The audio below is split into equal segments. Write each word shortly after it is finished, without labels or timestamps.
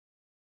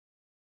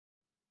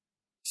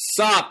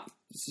Sup?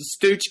 This is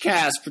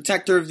Stoochcast,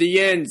 protector of the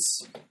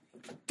yins.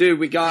 Dude,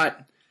 we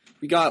got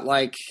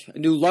like a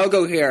new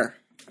logo here.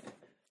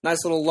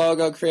 Nice little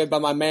logo created by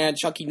my man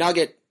Chucky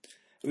Nugget.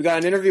 We got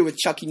an interview with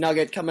Chucky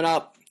Nugget coming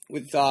up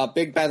with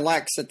Big Ben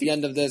Lex at the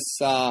end of this,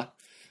 I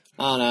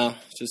don't know,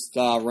 just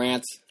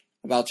rant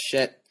about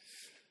shit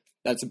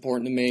that's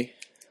important to me.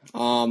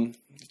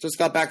 Just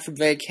got back from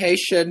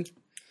vacation,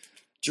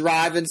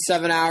 driving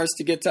 7 hours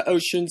to get to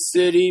Ocean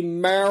City,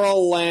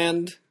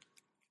 Maryland,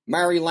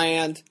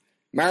 Marland,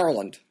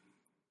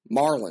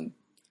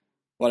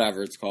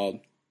 whatever it's called.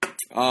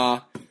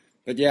 But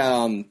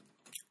yeah,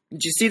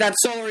 did you see that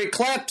solar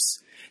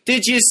eclipse?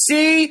 Did you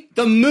see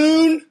the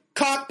moon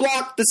cock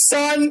block the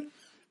sun,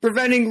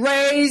 preventing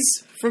rays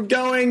from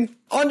going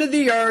onto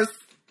the earth?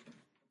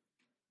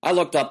 I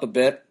looked up a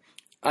bit.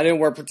 I didn't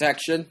wear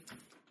protection,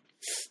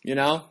 you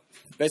know?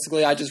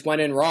 Basically, I just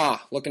went in raw,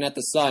 looking at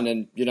the sun,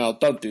 and, you know,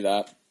 don't do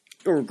that.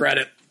 You'll regret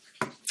it.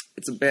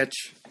 It's a bitch.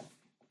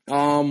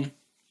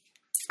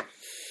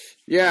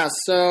 Yeah,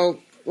 so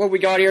what we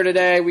got here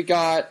today, we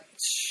got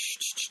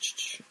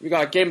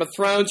Game of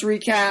Thrones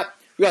recap,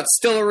 we got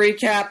Stiller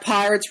recap,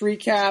 Pirates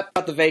recap,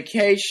 got the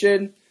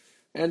vacation,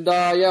 and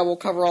yeah, we'll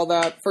cover all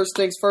that. First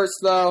things first,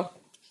 though,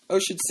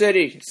 Ocean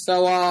City.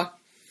 So,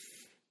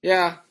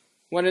 yeah,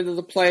 went into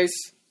the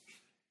place.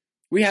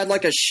 We had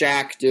like a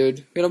shack,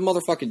 dude. We had a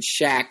motherfucking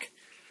shack,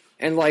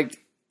 and like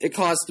it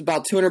cost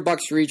about $200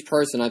 for each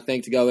person, I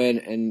think, to go in,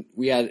 and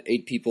we had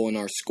 8 people in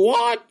our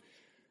squad.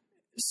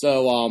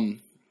 So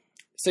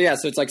yeah,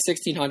 so it's like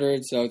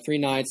 $1,600, so 3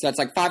 nights. That's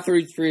like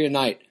 $533 a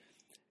night.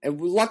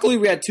 And luckily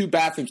we had 2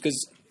 bathrooms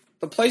because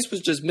the place was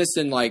just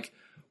missing, like,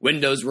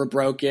 windows were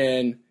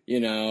broken, you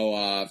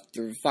know,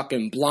 the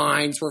fucking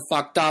blinds were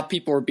fucked up,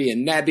 people were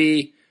being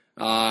nebby,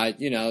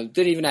 you know,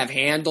 didn't even have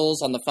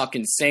handles on the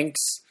fucking sinks.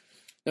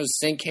 Those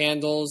sink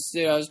handles,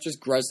 you know, it's just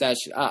gross ass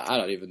shit. I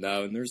don't even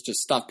know. And there's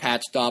just stuff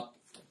patched up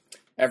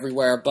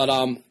everywhere. But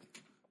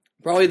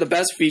probably the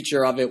best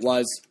feature of it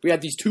was we had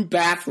these 2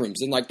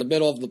 bathrooms in like the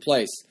middle of the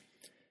place.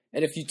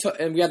 And if you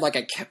and we had like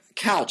a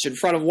couch in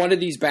front of one of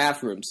these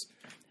bathrooms.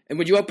 And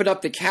when you open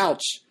up the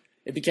couch,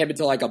 it became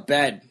into like a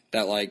bed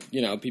that, like,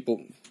 you know,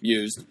 people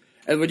used.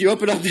 And when you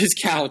open up this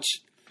couch,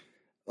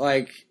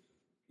 like,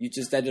 you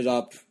just ended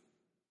up,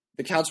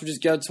 the couch would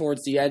just go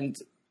towards the end,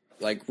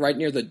 like right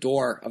near the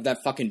door of that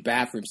fucking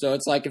bathroom. So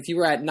it's like if you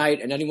were at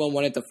night and anyone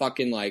wanted to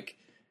fucking like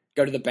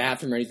go to the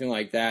bathroom or anything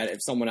like that, if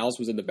someone else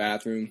was in the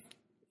bathroom,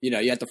 you know,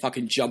 you had to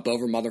fucking jump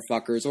over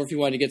motherfuckers. Or if you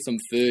wanted to get some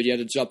food, you had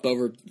to jump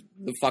over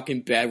the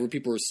fucking bed where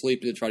people were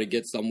sleeping to try to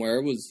get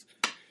somewhere.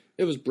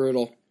 It was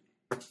brutal.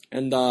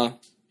 And,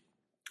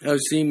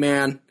 OC,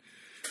 man,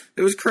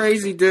 it was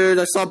crazy, dude.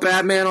 I saw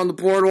Batman on the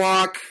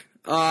boardwalk.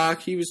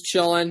 He was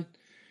chilling.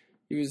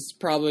 He was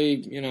probably,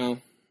 you know,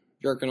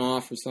 jerking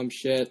off or some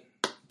shit.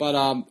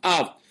 But,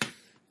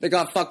 they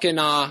got fucking,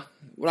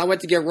 when I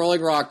went to get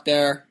Rolling Rock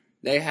there,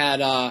 they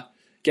had,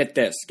 get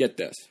this,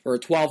 for a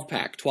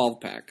 12-pack,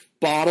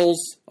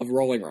 bottles of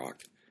Rolling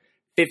Rock,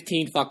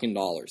 $15 fucking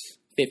dollars,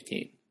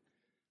 15,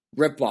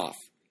 rip off.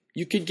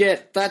 You could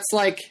get, that's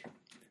like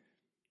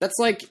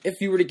if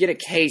you were to get a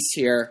case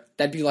here,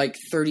 that'd be like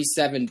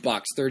 $37,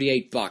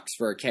 $38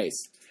 for a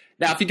case.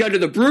 Now, if you go to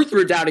the Brew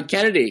Through down in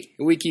Kennedy,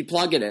 and we keep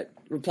plugging it,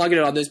 we're plugging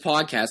it on this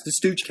podcast, the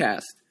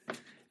Stoochcast. If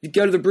you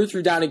go to the Brew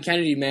Through down in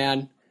Kennedy,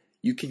 man,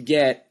 you could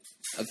get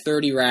a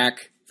 30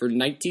 rack for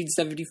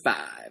 $19.75.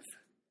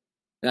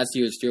 And that's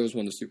the year the Steelers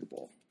won the Super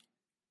Bowl.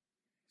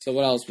 So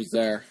what else was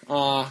there?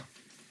 I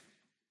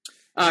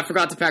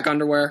forgot to pack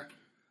underwear.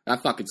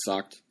 That fucking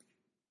sucked.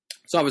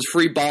 So I was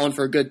free balling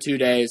for a good 2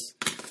 days.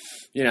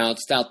 You know,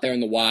 just out there in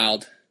the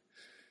wild.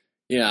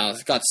 You know,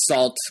 got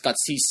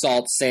sea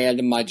salt, sand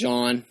in my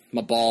john,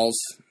 my balls.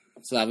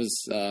 So that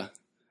was, I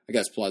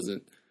guess,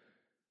 pleasant.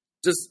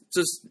 Just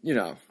you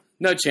know,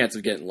 no chance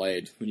of getting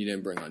laid when you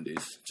didn't bring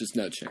undies. Just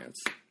no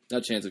chance. No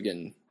chance of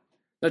getting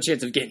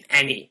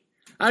any.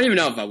 I don't even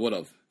know if I would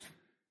have.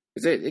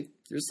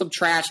 There's some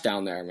trash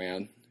down there,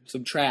 man.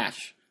 Some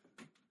trash.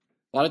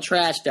 A lot of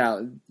trash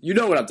down. You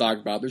know what I'm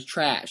talking about. There's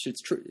trash.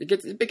 It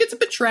gets a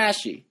bit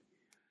trashy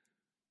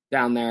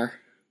down there.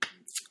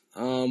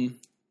 I'm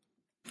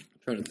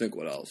trying to think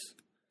what else.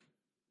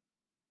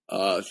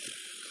 I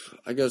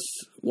guess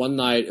one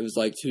night it was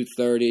like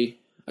 2:30.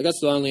 I guess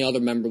the only other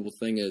memorable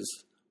thing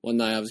is one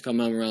night I was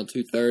coming home around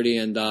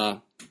 2:30 and I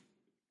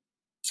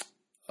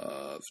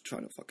was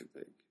trying to fucking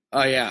think.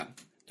 Oh yeah,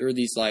 there were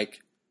these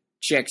like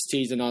chicks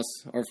teasing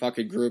us, our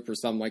fucking group or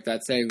something like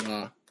that, saying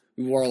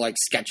we wore like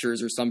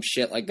Skechers or some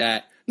shit like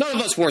that. None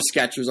of us wore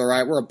Skechers, all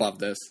right? We're above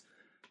this.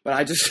 But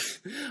I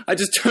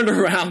just turned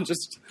around,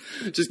 just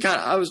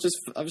kind of, I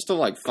was still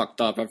like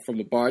fucked up from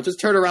the bar. I just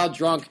turned around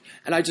drunk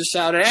and I just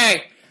shouted, "Hey,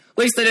 at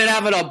least they didn't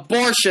have an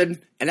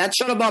abortion," and that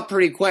shut them up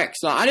pretty quick.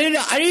 So I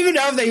didn't even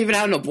know if they even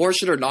had an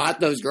abortion or not,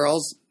 those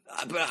girls.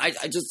 But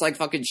I just like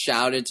fucking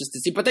shouted just to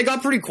see. But they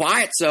got pretty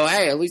quiet, so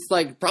hey, at least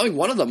like probably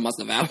one of them must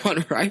have had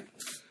one, right?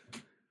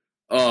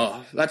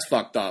 Oh, that's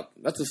fucked up.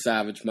 That's a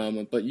savage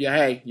moment. But yeah,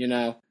 hey, you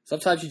know,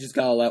 sometimes you just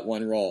gotta let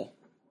one roll.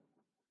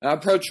 I'm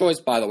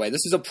pro-choice, by the way.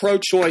 This is a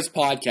pro-choice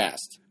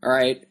podcast. All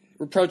right,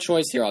 we're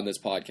pro-choice here on this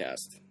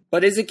podcast.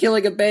 But is it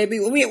killing a baby?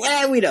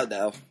 We don't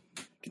know.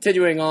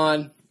 Continuing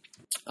on,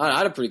 I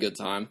had a pretty good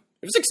time.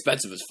 It was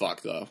expensive as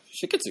fuck, though.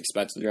 Shit gets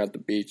expensive here at the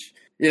beach.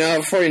 You know,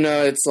 before you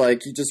know it, it's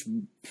like you just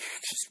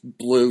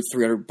blew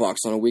 $300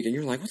 on a weekend.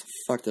 You're like, what the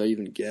fuck did I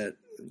even get?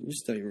 You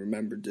just don't even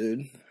remember,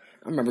 dude.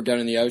 I remember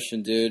going in the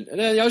ocean, dude. And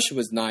then the ocean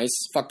was nice.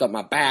 Fucked up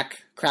my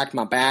back. Cracked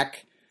my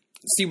back.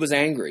 The sea was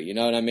angry, you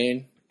know what I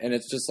mean? And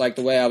it's just like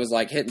the way I was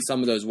like hitting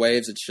some of those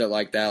waves and shit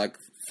like that. Like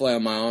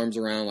flailing my arms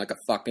around like a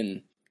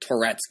fucking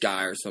Tourette's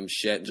guy or some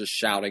shit. Just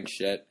shouting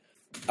shit.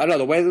 I don't know,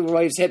 the way the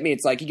waves hit me,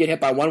 it's like you get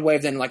hit by one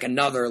wave, then like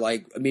another,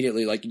 like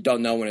immediately, like you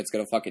don't know when it's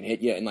gonna fucking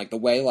hit you. And like the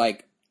way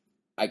like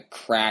I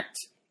cracked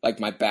like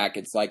my back,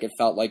 it's like it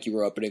felt like you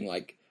were opening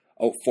like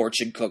a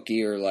fortune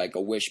cookie or like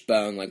a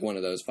wishbone, like one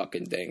of those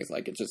fucking things.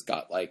 Like it just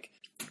got like,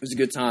 it was a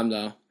good time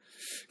though.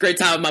 Great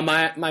time with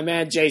my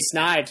man Jay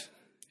Snide.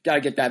 Gotta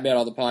get that man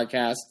on the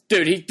podcast.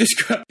 Dude, he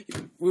described,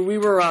 we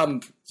were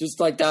just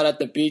like down at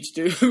the beach,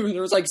 dude.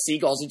 There was like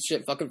seagulls and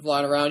shit fucking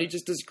flying around. He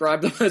just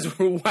described them as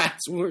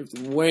rats with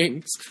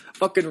wings.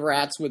 Fucking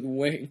rats with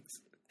wings.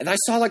 And I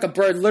saw like a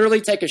bird literally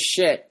take a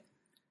shit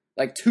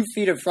like 2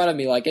 feet in front of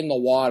me, like in the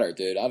water,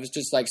 dude. I was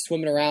just like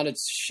swimming around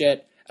its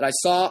shit. And I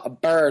saw a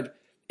bird,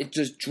 it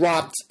just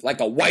dropped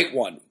like a white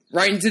one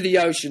right into the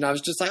ocean. I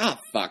was just like, oh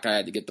fuck, I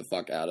had to get the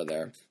fuck out of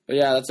there. But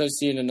yeah, that's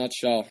OC in a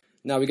nutshell.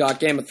 Now we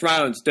got Game of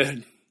Thrones,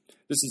 dude.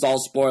 This is all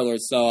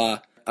spoilers, so,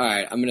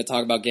 alright, I'm gonna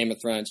talk about Game of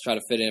Thrones, try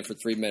to fit in for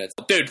 3 minutes.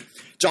 Dude,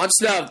 Jon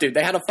Snow, dude,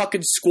 they had a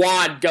fucking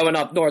squad going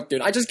up north,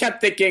 dude. I just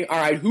kept thinking,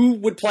 alright, who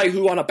would play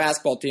who on a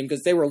basketball team?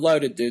 Because they were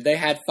loaded, dude. They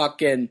had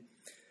fucking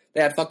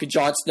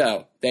Jon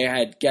Snow. They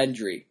had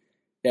Gendry.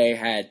 They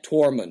had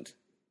Tormund.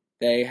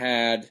 They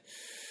had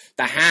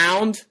the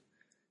Hound.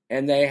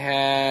 And they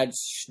had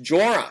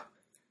Jorah.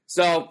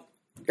 So,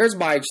 here's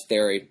my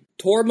theory.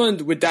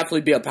 Tormund would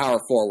definitely be a power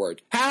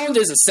forward. Hound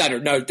is a center,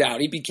 no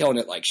doubt. He'd be killing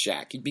it like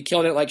Shaq. He'd be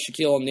killing it like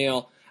Shaquille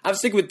O'Neal. I was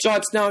thinking with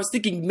Jon Snow, I was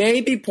thinking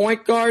maybe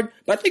point guard,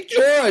 but I think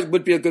Jorah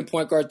would be a good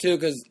point guard too,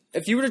 because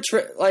if you were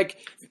to,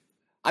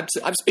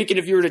 I'm speaking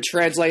if you were to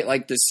translate,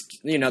 like, this,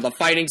 you know, the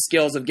fighting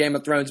skills of Game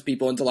of Thrones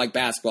people into, like,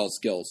 basketball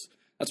skills.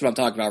 That's what I'm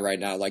talking about right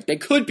now. Like, they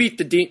could beat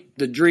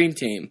the Dream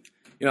Team.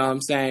 You know what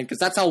I'm saying? Because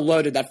that's how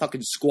loaded that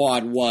fucking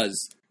squad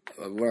was.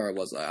 Where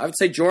was I? I would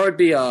say Jorah would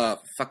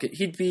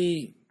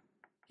be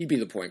he'd be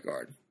the point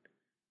guard,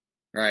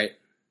 right?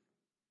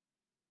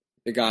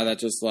 The guy that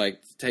just,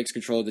 like, takes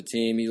control of the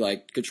team. He,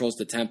 like, controls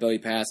the tempo. He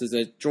passes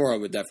it. Jorah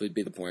would definitely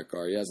be the point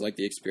guard. He has, like,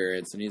 the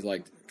experience, and he's,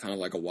 like, kind of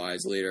like a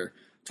wise leader.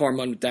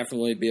 Tormund would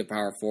definitely be a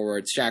power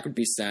forward. Shaq would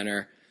be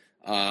center.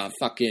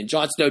 Fucking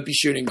Jon Snow would be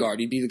shooting guard.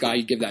 He'd be the guy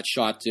you'd give that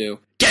shot to.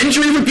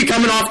 Gendry would be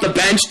coming off the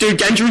bench, dude.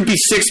 Gendry would be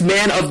 6th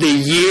man of the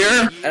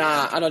year. And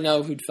I don't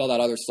know who'd fill that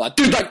other slot.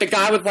 Dude, like the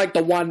guy with like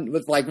the one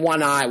with like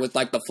one eye with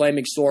like the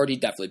flaming sword, he'd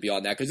definitely be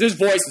on that because his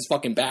voice is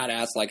fucking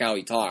badass, like how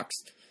he talks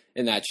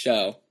in that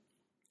show.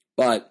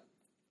 But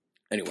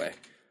anyway,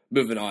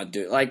 moving on,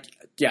 dude. Like,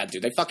 yeah,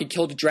 dude, they fucking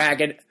killed the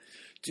dragon.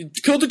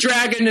 Killed the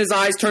dragon, his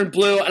eyes turned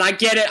blue, and I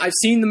get it. I've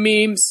seen the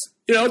memes.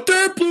 You know,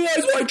 blue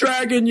eyes, white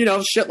dragon, you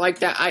know, shit like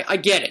that. I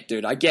get it,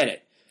 dude. I get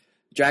it.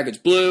 Dragon's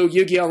blue,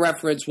 Yu-Gi-Oh!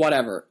 Reference,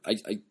 whatever.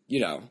 You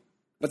know.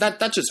 But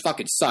that just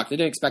fucking sucked. I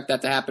didn't expect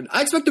that to happen.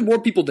 I expected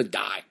more people to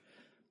die.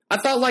 I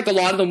felt like a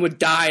lot of them would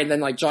die, and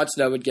then, like, Jon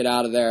Snow would get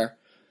out of there.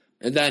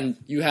 And then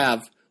you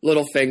have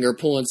Littlefinger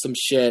pulling some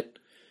shit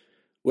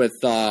with,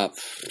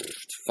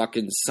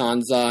 fucking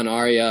Sansa and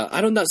Arya. I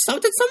don't know.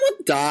 Did someone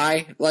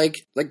die? Like,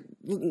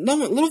 no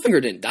one,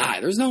 Littlefinger didn't die.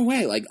 There's no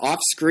way. Like, off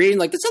screen.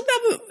 Like,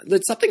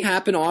 did something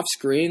happen off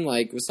screen?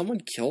 Like, was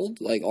someone killed?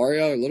 Like,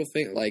 Arya or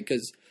Littlefinger? Like,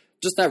 because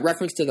just that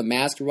reference to the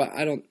mask or what?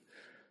 I don't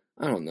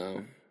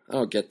know. I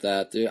don't get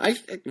that, dude. Why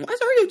is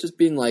Arya just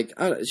being like,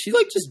 is she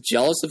like just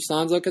jealous of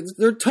Sansa? Because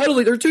they're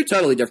two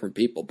totally different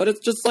people. But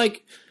it's just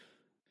like,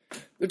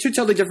 they're two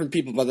totally different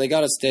people, but they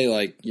gotta stay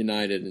like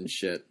united and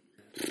shit.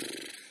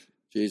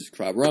 Jesus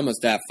Christ. We're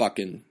almost at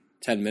fucking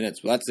 10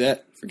 minutes. Well, that's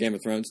it for Game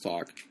of Thrones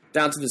talk.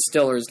 Down to the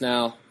Stillers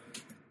now.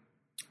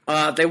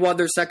 They won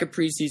their second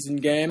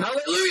preseason game.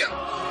 Hallelujah!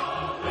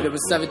 And it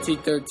was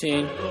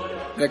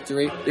 17-13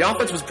 victory. The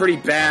offense was pretty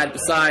bad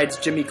besides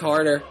James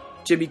Conner.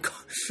 He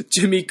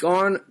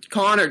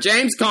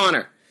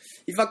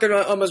fucking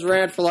almost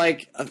ran for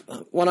like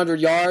 100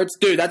 yards.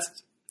 Dude,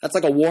 that's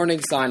like a warning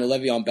sign to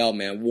Le'Veon Bell,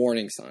 man.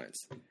 Warning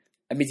signs.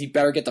 That means he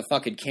better get the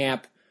fucking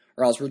camp,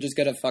 or else we're just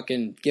going to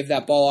fucking give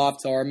that ball off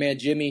to our man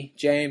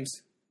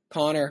James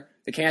Conner,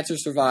 the cancer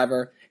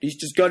survivor. He's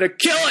just going to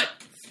kill it.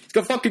 He's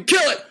going to fucking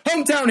kill it.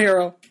 Hometown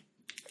hero.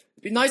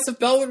 It'd be nice if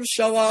Bell would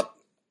show up.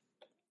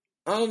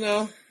 I don't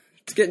know.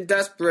 It's getting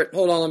desperate.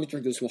 Hold on, let me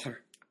drink this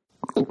water.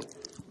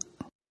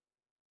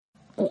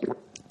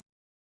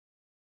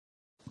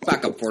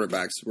 Backup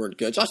quarterbacks weren't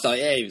good. Josh Allen,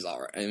 yeah, he was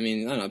all right. I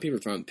mean, I don't know. People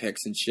were throwing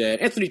picks and shit.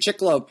 Anthony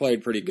Chicklow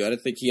played pretty good. I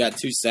think he had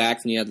 2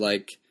 sacks, and he had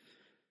like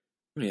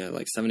Yeah,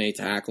 like 7, 8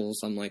 tackles,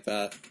 something like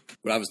that.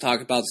 When I was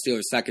talking about the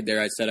Steelers secondary,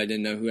 I said I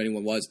didn't know who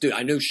anyone was. Dude,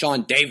 I knew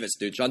Sean Davis,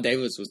 dude. Sean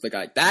Davis was the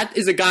guy. That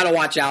is a guy to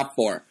watch out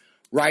for.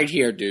 Right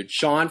here, dude.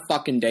 Sean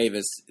fucking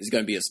Davis is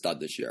going to be a stud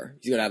this year.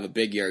 He's going to have a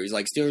big year. He's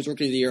like Steelers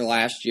Rookie of the Year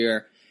last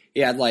year.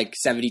 He had like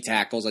 70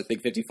 tackles, I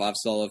think 55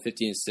 solo,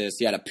 15 assists.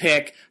 He had a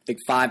pick, I think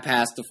 5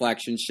 pass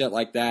deflections, shit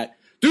like that.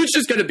 Dude's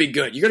just going to be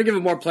good. You're going to give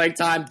him more playing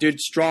time.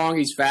 Dude's strong.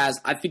 He's fast.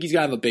 I think he's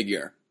going to have a big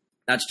year.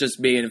 That's just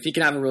me. And if he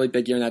can have a really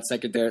big year in that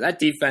secondary, that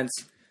defense,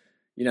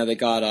 they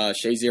got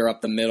Shazier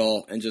up the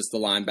middle and just the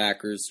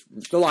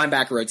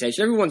linebacker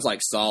rotation. Everyone's like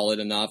solid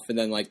enough. And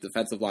then like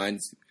defensive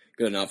line's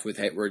good enough with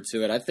Hayward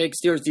to it. I think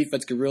Steelers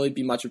defense could really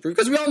be much improved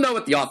because we all know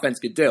what the offense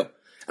could do.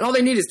 And all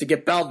they need is to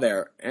get Bell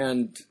there.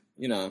 And,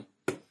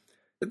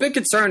 the big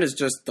concern is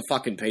just the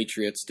fucking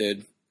Patriots,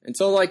 dude.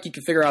 Until like you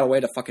can figure out a way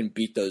to fucking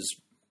beat those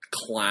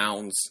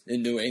clowns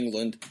in New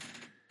England.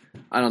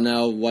 I don't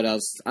know what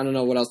else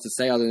to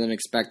say other than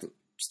expect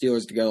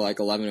Steelers to go like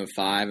 11-5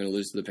 and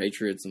lose to the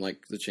Patriots in like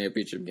the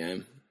championship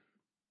game.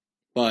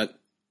 But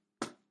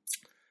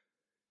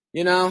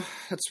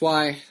that's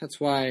why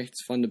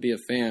it's fun to be a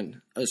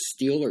fan, a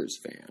Steelers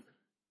fan.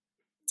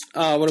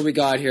 What do we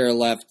got here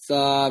left?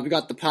 We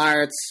got the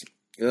Pirates.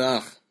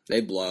 Ugh,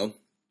 they blow.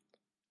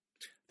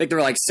 I think they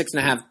were like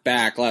 6.5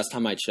 back last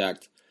time I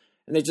checked,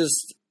 and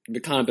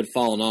they've kind of been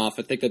falling off.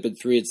 I think they've been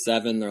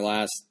 3-7 their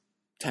last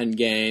 10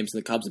 games, and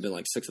the Cubs have been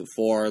like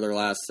 6-4 their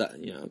last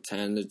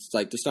 10. It's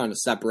like they're starting to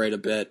separate a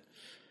bit.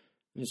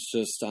 It's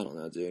just, I don't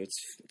know, dude.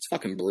 It's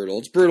fucking brutal.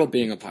 It's brutal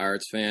being a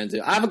Pirates fan,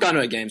 dude. I haven't gone to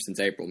a game since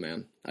April,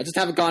 man. I just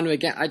haven't gone to a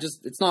game.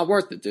 It's not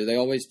worth it, dude. They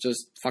always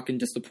just fucking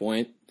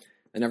disappoint.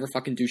 They never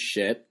fucking do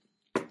shit.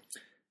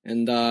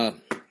 And,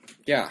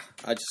 yeah,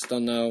 I just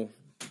don't know.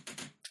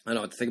 I don't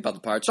know what to think about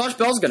the Pirates. Josh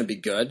Bell's going to be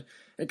good.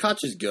 And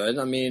Koch is good.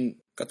 I mean,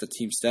 got the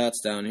team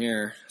stats down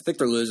here. I think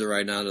they're losing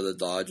right now to the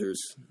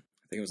Dodgers.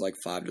 I think it was like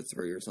 5-3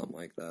 or something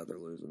like that. They're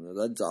losing.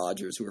 The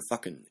Dodgers, who are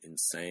fucking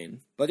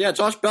insane. But yeah,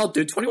 Josh Bell,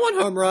 dude, 21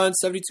 home runs,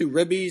 72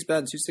 ribbies,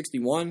 batting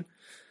 .261.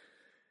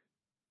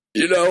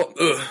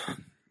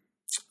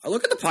 I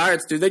look at the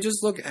Pirates, dude. They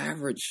just look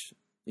average.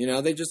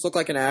 They just look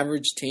like an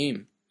average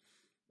team.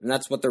 And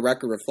that's what their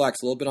record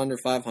reflects. A little bit under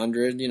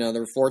 500.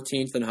 They're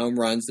 14th in home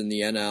runs in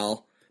the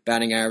NL.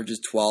 Batting average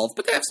is 12.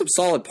 But they have some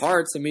solid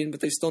parts.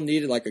 But they still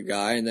needed like a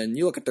guy. And then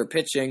you look at their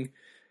pitching.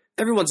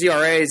 Everyone's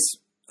ERAs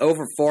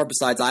over 4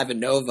 besides Ivan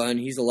Nova, and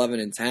he's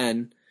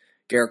 11-10.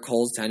 Garrett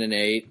Cole's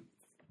 10-8.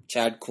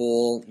 Chad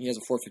Kuhl, he has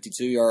a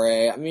 4.52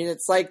 ERA.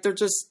 It's like their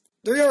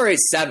ERA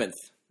is 7th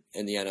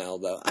in the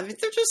NL though.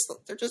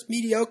 They're just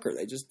mediocre.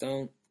 They just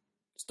don't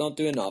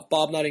do enough.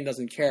 Bob Nutting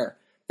doesn't care.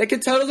 They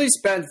could totally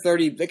spend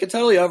 30. They could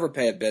totally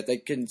overpay a bit. They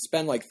can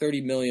spend like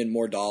 $30 million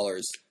more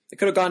dollars. They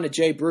could have gone to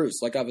Jay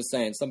Bruce, like I was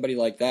saying, somebody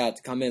like that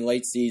to come in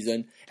late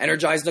season,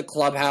 energize the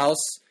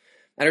clubhouse,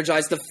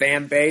 energize the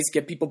fan base,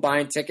 get people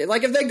buying tickets.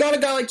 Like if they got a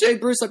guy like Jay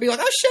Bruce, I'd be like,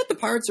 oh shit, the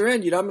Pirates are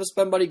in. I'm going to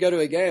spend money, go to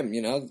a game,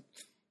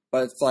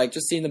 But it's like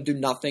just seeing them do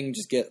nothing,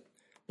 just get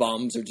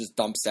bums or just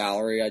dump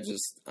salary. I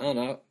don't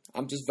know.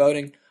 I'm just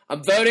voting.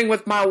 I'm voting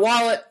with my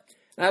wallet.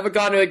 I haven't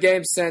gone to a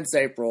game since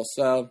April,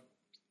 so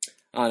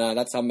I don't know.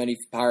 That's how many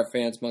Pirate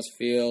fans must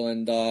feel,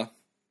 and that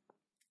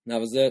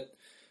was it.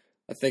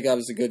 I think that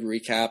was a good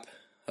recap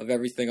of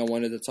everything I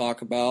wanted to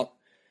talk about.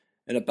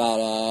 And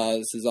about,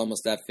 this is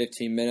almost at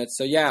 15 minutes.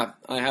 So yeah,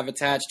 I have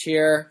attached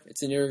here,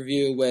 it's an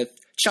interview with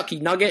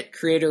Chucky Nugget,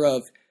 creator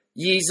of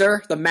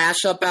Yeezer, the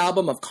mashup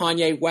album of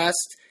Kanye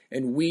West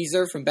and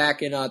Weezer from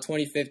back in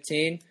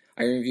 2015.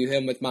 I interview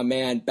him with my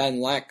man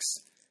Ben Lex.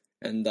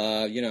 And,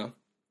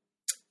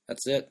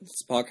 that's it.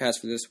 That's the podcast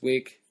for this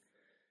week.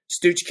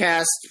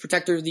 Stoochcast,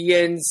 Protector of the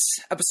Yins,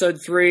 episode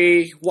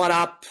 3, what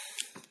up?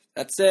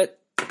 That's it.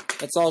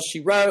 That's all she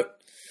wrote.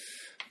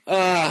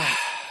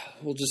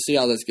 We'll just see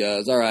how this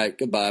goes. All right,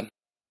 goodbye.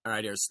 All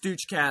right, here,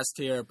 Stoochcast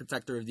here,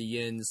 Protector of the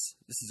Yins.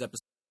 This is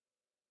episode.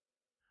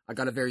 I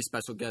got a very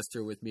special guest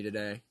here with me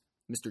today,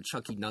 Mr.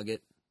 Chucky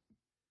Nugget.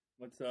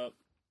 What's up?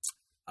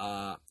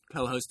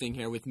 Co-hosting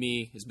here with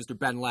me is Mr.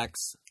 Ben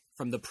Lex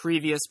from the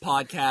previous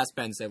podcast.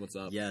 Ben, say what's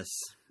up. Yes,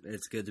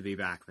 it's good to be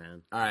back,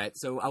 man. All right,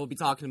 so I will be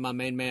talking to my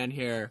main man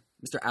here,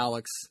 Mr.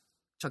 Alex,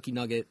 Chucky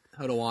Nugget,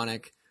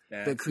 Hodowanic,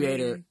 the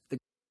creator.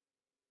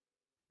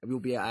 We will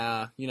be,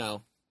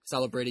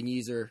 celebrating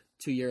Yeezer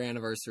 2-year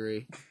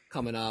anniversary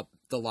coming up,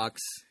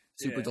 deluxe,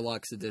 super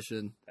deluxe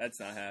edition. That's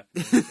not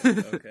happening.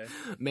 Okay.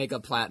 Mega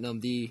Platinum,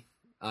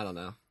 I don't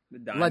know.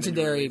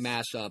 Legendary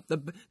mashup.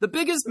 The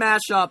biggest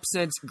mashup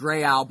since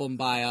Grey Album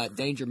by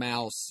Danger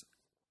Mouse.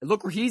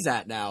 Look where he's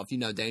at now, if you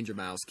know Danger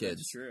Mouse, kids.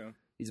 That's true.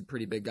 He's a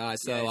pretty big guy.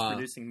 So he's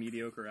producing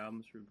mediocre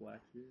albums for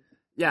Black Shoes.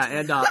 Yeah,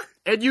 and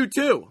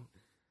U2.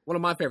 One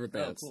of my favorite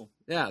bands. Oh, cool.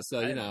 Yeah, so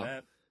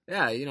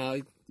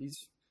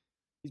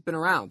he's been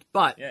around.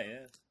 But yeah.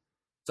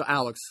 So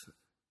Alex,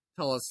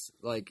 tell us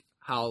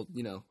how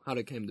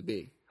it came to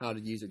be. How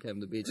did Yeezer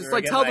come to be? Just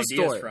tell the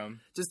story.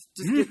 From. Just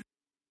get...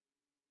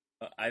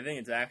 I think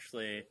it's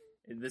actually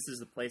this is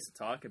the place to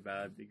talk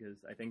about it because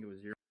I think it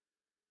was your.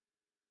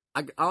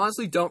 I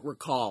honestly don't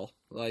recall.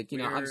 I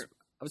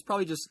was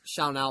probably just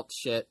shouting out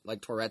shit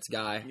like Tourette's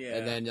guy, Yeah.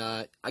 and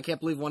then I can't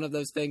believe one of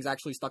those things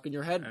actually stuck in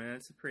your head. I mean,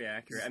 that's pretty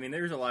accurate. I mean,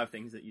 there's a lot of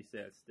things that you say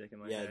that stick in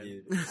my Yeah, head.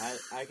 dude.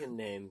 I can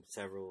name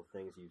several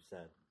things you've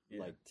said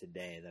like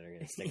today that are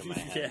gonna stick in my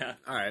head. Yeah.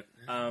 All right.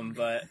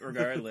 But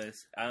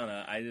regardless, I don't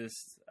know. I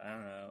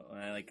don't know.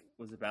 When I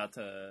was about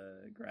to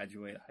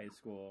graduate high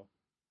school,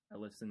 I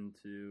listened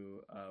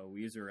to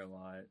Weezer a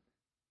lot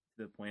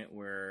to the point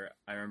where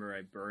I remember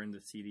I burned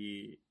the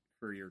CD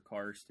for your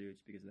car, Stooge,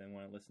 because I didn't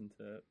want to listen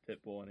to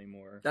Pitbull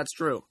anymore. That's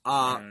true.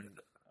 And,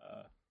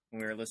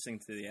 when we were listening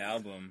to the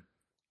album,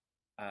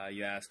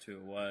 you asked who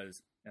it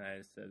was, and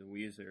I said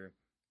Weezer,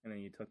 and then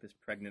you took this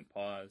pregnant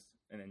pause,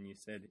 and then you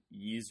said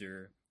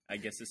Yeezer. I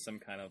guess it's some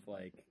kind of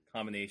like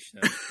combination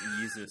of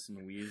Yeezus and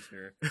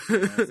Weezer.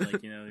 And I was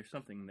like, there's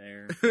something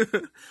there.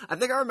 I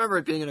think I remember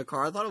it being in a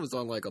car. I thought it was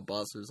on like a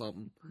bus or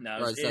something. No,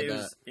 it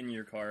was in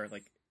your car,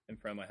 like in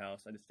front of my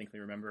house. I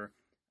distinctly remember.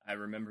 I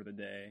remember the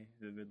day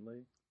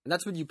vividly. And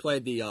that's when you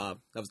played that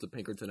was the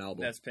Pinkerton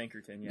album. That's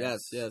Pinkerton, yes.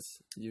 Yes.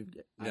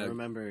 I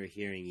remember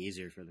hearing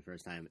Yeezer for the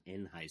first time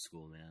in high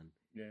school, man.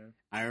 Yeah.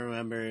 I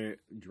remember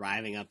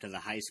driving up to the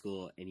high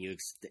school and you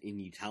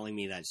telling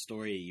me that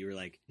story. You're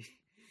like,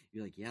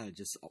 yeah,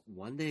 just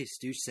one day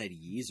Stooge said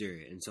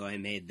Yeezer, and so I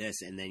made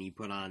this, and then you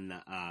put on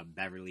the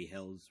Beverly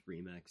Hills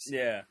remix.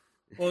 Yeah.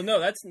 Well, no,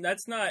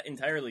 that's not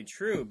entirely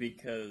true,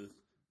 because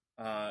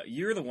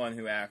you're the one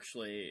who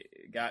actually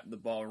got the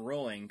ball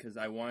rolling, because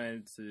I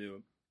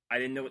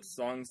didn't know what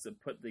songs to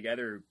put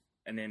together,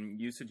 and then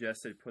you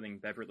suggested putting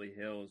Beverly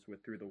Hills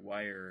with Through the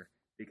Wire,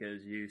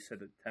 because you said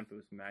the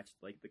tempos matched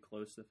like the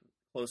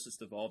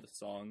closest of all the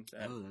songs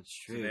that's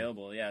true.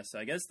 Available. Yeah, so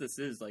I guess this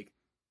is like,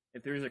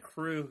 if there's a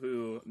crew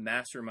who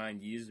mastermind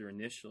Yeezer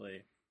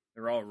initially,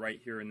 they're all right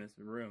here in this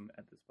room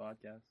at this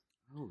podcast.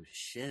 Oh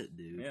shit,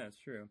 dude. Yeah, it's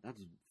true. That's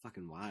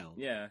fucking wild.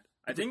 Yeah,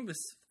 I think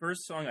this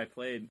first song I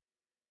played,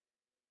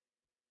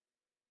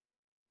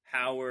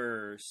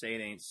 Power, Say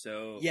It Ain't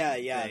So. Yeah,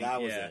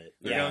 that was it.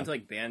 They're going to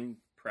like band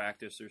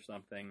practice or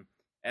something,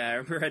 and I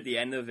remember at the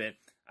end of it,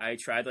 I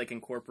tried to like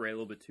incorporate a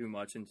little bit too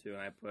much into it,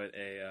 and I put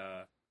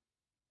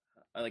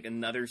like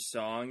another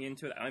song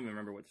into it. I don't even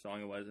remember what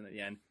song it was, and at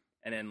the end.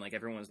 And then, like,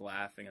 everyone was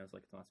laughing. I was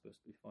like, it's not supposed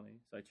to be funny.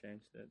 So I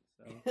changed it.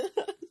 So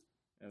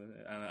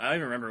I don't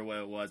even remember what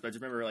it was. But I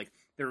just remember, like,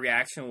 the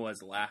reaction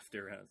was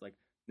laughter. And I was like,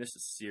 this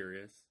is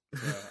serious.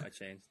 So I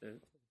changed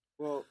it.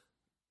 Well,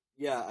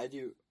 yeah, I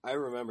do. I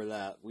remember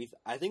that.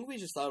 I think we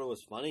just thought it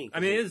was funny. I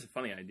mean, it is a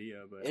funny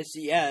idea, but...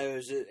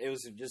 It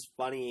was just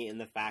funny in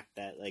the fact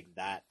that, like,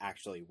 that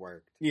actually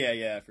worked.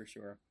 Yeah, for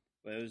sure.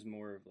 But it was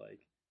more of, like...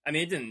 I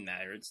mean, it didn't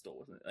matter. It still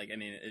wasn't... Like, I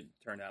mean, it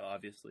turned out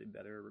obviously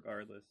better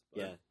regardless.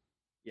 But...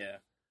 Yeah.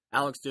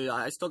 Alex, dude,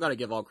 I still got to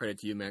give all credit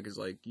to you, man, because,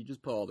 like, you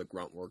just put all the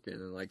grunt work in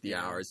and, like, the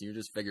hours, and you're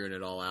just figuring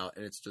it all out,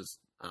 and it's just,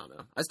 I don't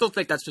know. I still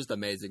think that's just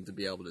amazing to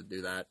be able to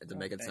do that and to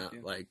make it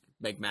sound, like,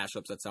 make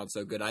mashups that sound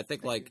so good. I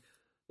think,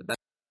 the best,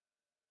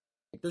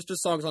 there's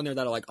just songs on there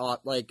that are,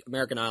 like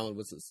American Island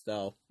with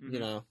Estelle, you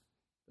know?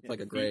 It's, like,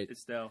 a great... Feet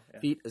Estelle. Yeah.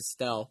 Feet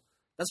Estelle.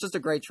 That's just a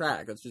great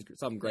track. That's just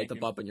something great to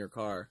bump in your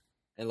car.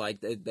 And,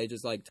 like, they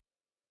just, like...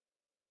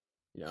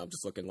 I'm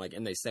just looking like,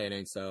 and they say it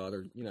ain't so.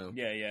 Other,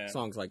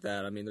 songs like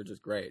that. I mean, they're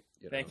just great.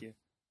 Thank you.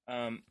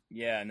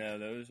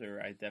 Those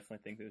are. I definitely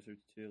think those are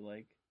two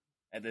like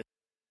at the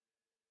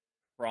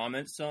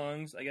prominent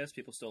songs. I guess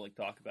people still like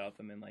talk about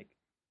them, and like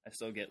I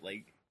still get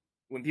like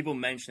when people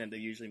mention it, they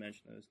usually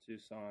mention those two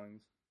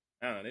songs.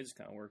 I don't know. They just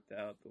kind of worked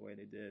out the way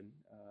they did.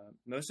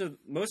 Most of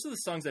the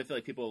songs I feel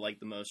like people like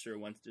the most are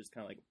ones that just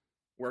kind of like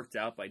worked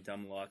out by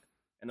dumb luck,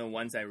 and the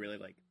ones I really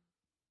like.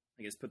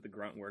 I guess put the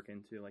grunt work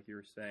into, like you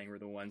were saying, were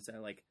the ones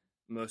that like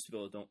most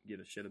people don't give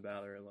a shit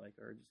about or like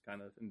are just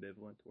kind of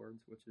ambivalent towards,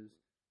 which is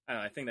I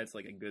don't know, I think that's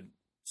like a good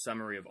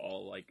summary of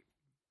all like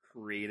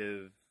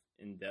creative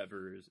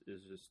endeavors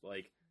is just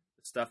like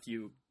the stuff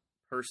you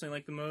personally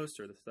like the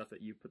most or the stuff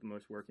that you put the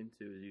most work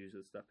into is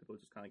usually the stuff people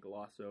just kind of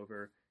gloss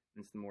over,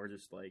 and it's the more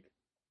just like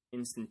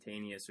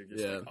instantaneous or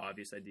just like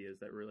obvious ideas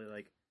that really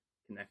like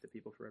connect to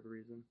people for every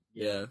reason.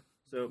 Yeah.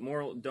 So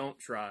moral, don't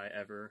try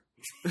ever.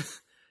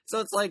 So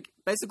it's like,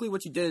 basically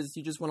what you did is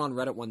you just went on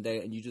Reddit one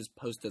day and you just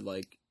posted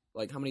like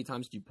how many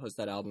times did you post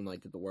that album,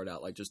 like, get the word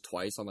out? Like, just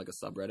twice on, like,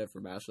 a subreddit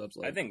for mashups?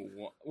 Like, I think,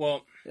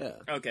 yeah.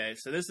 Okay,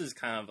 so this is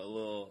kind of a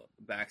little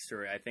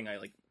backstory I think I,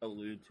 like,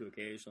 allude to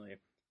occasionally.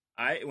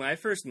 When I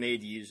first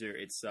made Yeezer,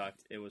 it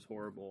sucked. It was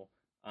horrible.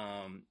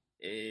 I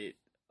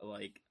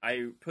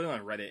put it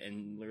on Reddit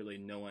and literally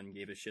no one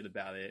gave a shit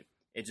about it.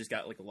 It just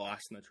got, like,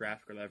 lost in the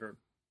traffic or whatever.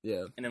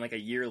 Yeah. And then, like, a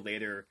year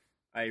later,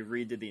 I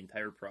redid the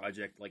entire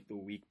project, like, the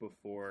week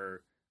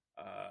before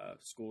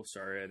school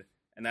started.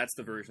 And that's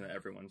the version that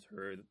everyone's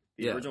heard.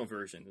 The original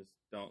version is,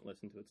 don't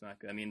listen to it, it's not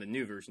good. I mean, the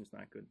new version's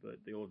not good,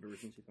 but the old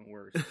version's even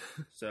worse.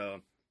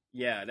 So,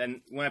 yeah,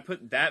 then when I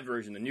put that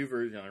version, the new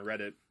version on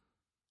Reddit,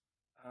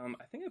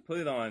 I think I put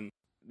it on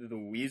the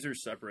Weezer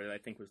subreddit, I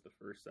think was the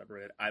first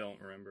subreddit. I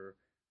don't remember.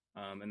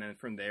 And then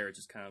from there, it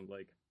just kind of,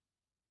 like,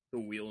 the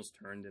wheels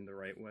turned in the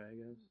right way, I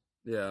guess.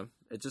 Yeah,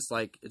 it just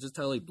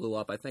totally blew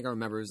up. I think I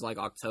remember it was, like,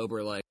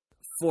 October, like,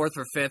 4th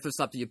or 5th or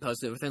something you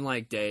posted within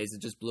like days.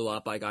 It just blew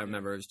up. Like I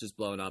remember it was just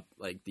blowing up.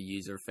 Like the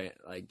Weezer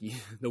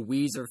the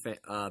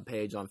Weezer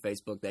page on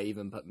Facebook. They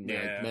even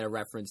made a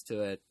reference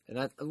to it.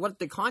 And what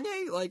did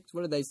Kanye like?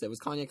 What did they say? Was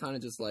Kanye kind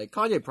of just like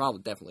Kanye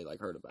probably definitely like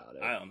heard about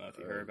it? I don't know if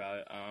you heard about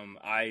it.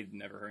 I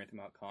never heard anything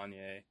about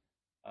Kanye.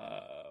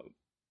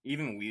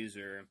 Even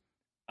Weezer.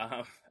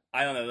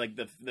 I don't know. Like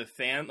the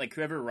fan, like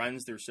whoever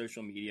runs their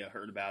social media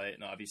heard about it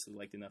and obviously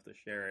liked enough to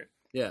share it.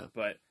 Yeah,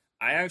 but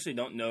I actually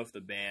don't know if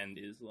the band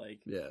is like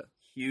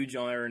huge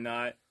on it or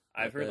not.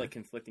 I've heard like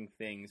conflicting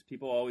things.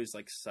 People always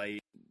like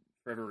cite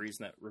for whatever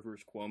reason that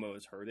Rivers Cuomo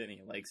has heard it and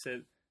he likes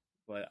it,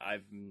 but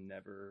I've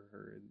never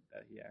heard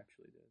that he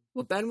actually did.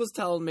 Well, Ben was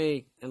telling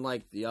me in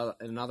like in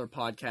another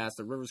podcast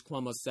that Rivers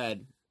Cuomo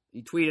said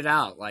he tweeted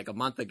out like a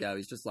month ago.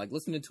 He's just like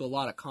listening to a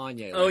lot of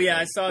Kanye. Oh yeah,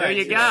 I saw that. There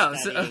you go.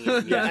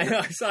 Yeah, I know,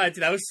 I saw it too.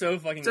 That was so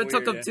fucking. So it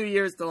weird, took him 2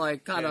 years to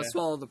like kind of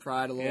swallow the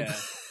pride a little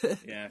bit.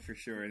 Yeah, for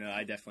sure. No,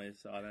 I definitely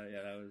saw that.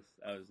 Yeah,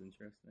 that was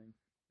interesting.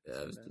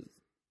 Yeah, it was just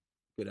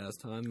good ass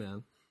time,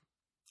 man.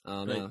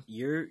 But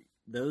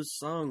those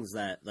songs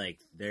that like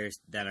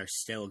that are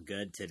still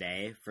good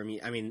today for me.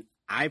 I mean,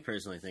 I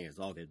personally think it's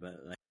all good, but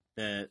like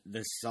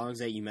the songs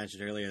that you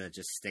mentioned earlier that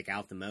just stick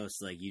out the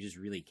most, like you just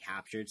really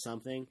captured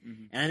something.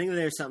 Mm-hmm. And I think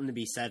there's something to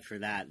be said for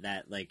that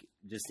like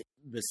just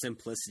the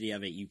simplicity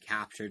of it. You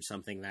captured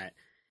something that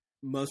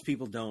most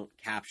people don't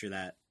capture,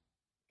 that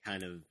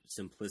kind of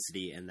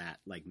simplicity and that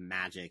like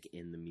magic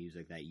in the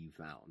music that you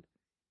found,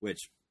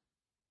 which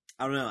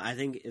I don't know. I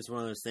think it's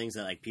one of those things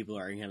that like people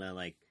are gonna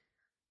like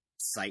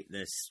cite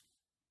this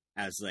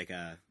as like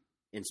a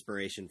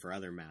inspiration for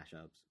other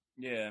mashups.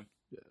 Yeah.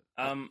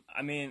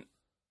 I mean,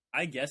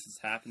 I guess it's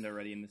happened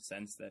already in the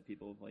sense that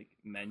people have like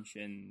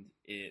mentioned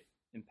it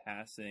in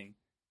passing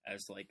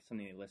as like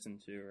something they listen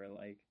to, or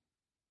like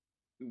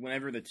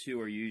whenever the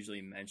two are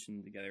usually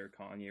mentioned together,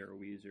 Kanye or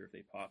Weezer, if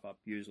they pop up,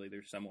 usually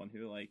there's someone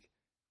who like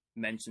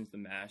mentions the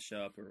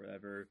mashup or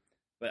whatever.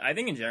 But I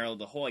think in general,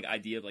 the whole like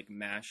idea of like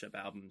mashup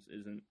albums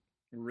isn't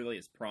really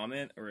as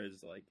prominent or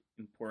as like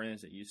important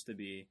as it used to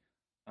be.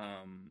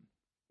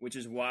 Which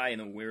is why,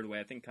 in a weird way,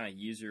 I think kind of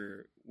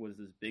Yeezer was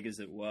as big as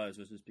it was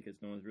just because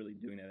no one's really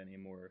doing that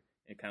anymore.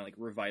 It kind of like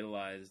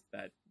revitalized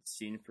that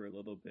scene for a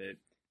little bit.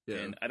 Yeah.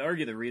 And I'd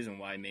argue the reason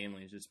why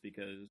mainly is just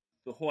because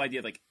the whole idea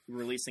of like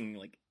releasing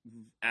like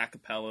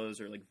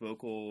acapellas or like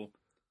vocal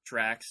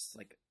tracks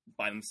like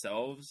by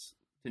themselves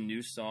to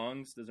new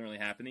songs doesn't really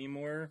happen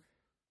anymore.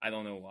 I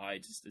don't know why,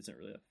 it just isn't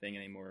really a thing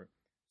anymore.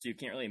 So you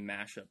can't really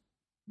mash up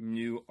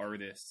new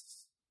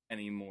artists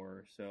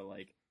anymore. So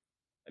like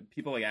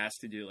people like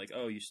ask to do like,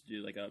 oh, you should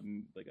do like a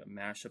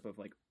mashup of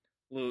like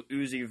Lil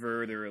Uzi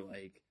Vert or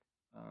like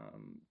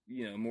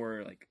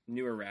more like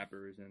newer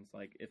rappers, and it's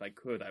like if I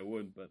could I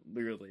would, but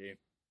literally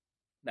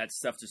that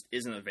stuff just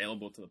isn't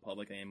available to the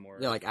public anymore.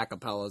 Yeah, like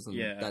acapellas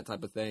and that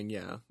type of thing.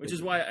 Yeah, which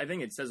is why I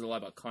think it says a lot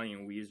about Kanye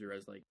and Weezer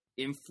as like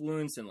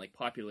influence and like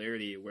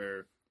popularity.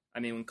 Where I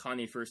mean, when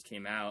Kanye first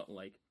came out,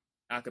 like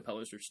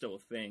acapellas are still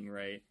a thing,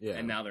 right? Yeah,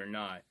 and now they're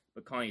not.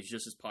 But Kanye's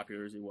just as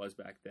popular as he was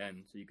back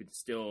then, so you could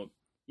still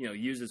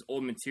use his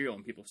old material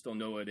and people still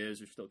know what it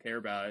is or still care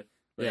about it.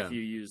 But if you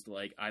used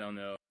like, I don't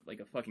know, like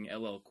a fucking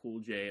LL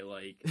Cool J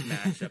like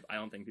mashup, I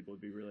don't think people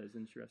would be really as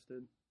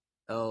interested.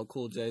 LL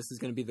Cool J, this is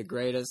going to be the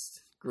greatest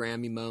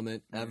Grammy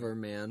moment ever,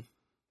 man.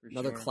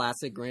 Another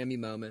classic Grammy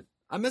moment.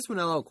 I miss when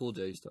LL Cool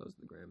J used to host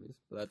the Grammys,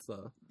 but that's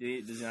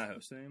does he not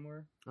host it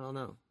anymore? I don't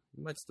know.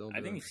 He might still.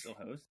 I think he still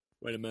hosts.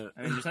 Wait a minute.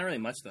 I mean, there's not really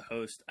much to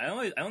host. I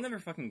don't ever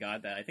fucking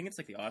got that. I think it's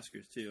like the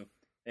Oscars too.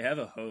 They have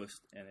a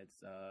host, and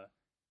it's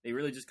they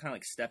really just kind of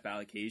like step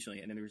out occasionally,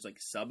 and then there's like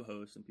sub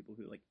hosts and people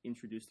who like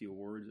introduce the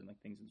awards and like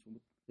things.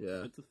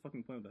 Yeah, what's the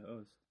fucking point of the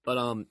host?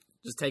 But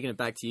just taking it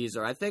back to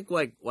Yeezer, I think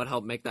like what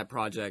helped make that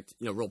project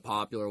real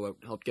popular, what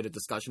helped get a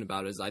discussion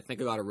about it, is I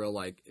think it got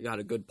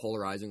a good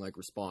polarizing like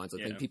response.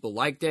 I think people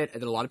liked it,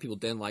 and then a lot of people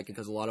didn't like it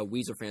because a lot of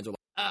Weezer fans were like,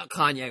 oh,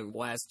 Kanye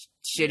West,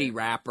 shitty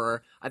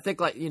rapper. I think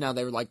like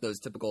they were like those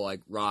typical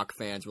like rock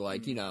fans were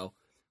like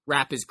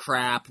rap is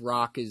crap,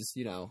 rock is,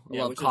 I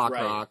love cock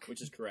rock.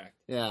 Which is correct.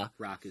 Yeah.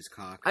 Rock is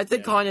cock. I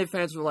think Kanye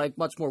fans were, like,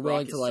 much more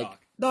willing to, like... Sock.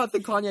 No, I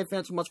think Kanye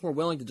fans were much more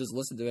willing to just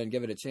listen to it and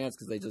give it a chance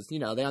because they just,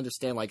 they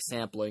understand, like,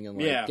 sampling and,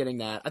 like, getting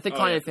that. I think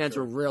Kanye fans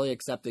were really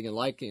accepting and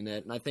liking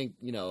it, and I think,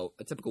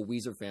 a typical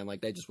Weezer fan,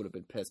 like, they just would have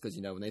been pissed because,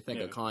 when they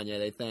think of Kanye,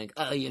 they think,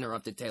 oh, he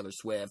interrupted Taylor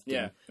Swift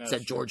and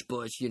said George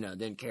Bush,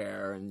 didn't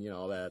care and,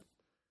 all that.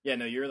 Yeah,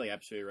 no, you're, like,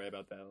 absolutely right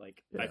about that.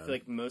 Like, I feel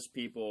like most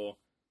people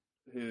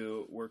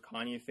who were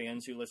Kanye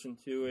fans who listened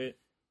to it,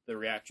 the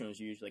reaction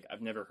was usually like,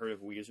 I've never heard of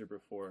Weezer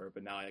before,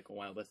 but now I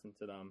want to listen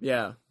to them.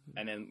 Yeah.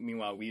 And then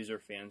meanwhile, Weezer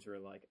fans were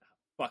like,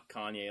 fuck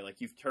Kanye. Like,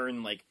 you've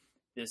turned like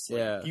this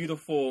like,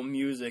 beautiful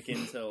music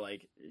into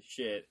like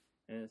shit.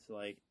 And it's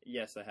like,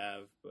 yes, I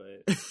have,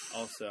 but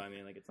also, I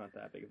mean, like, it's not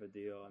that big of a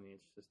deal. I mean,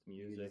 it's just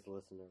music. You just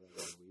listen to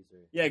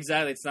Weezer. Yeah,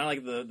 exactly. It's not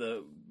like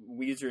the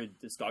Weezer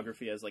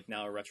discography has like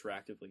now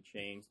retroactively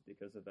changed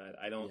because of that.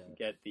 I don't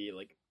get the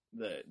like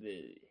the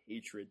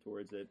hatred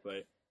towards it,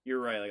 but you're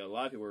right. Like a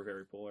lot of people were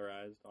very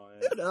polarized on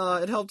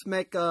it. It helped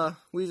make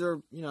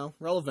Weezer,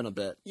 relevant a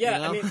bit. Yeah,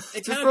 you know? I mean, it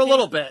just kind for a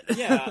little bit.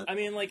 Yeah, I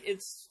mean, like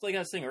it's like I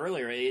was saying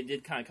earlier, it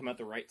did kind of come at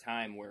the right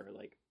time where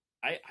like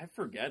I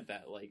forget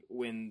that like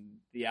when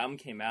the album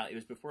came out, it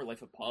was before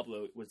Life of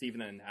Pablo was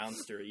even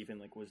announced or even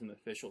like was an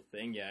official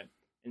thing yet,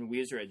 and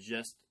Weezer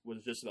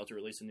was just about to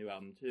release a new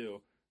album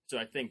too. So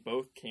I think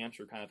both camps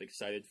were kind of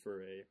excited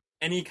for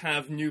any kind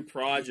of new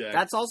project.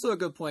 That's also a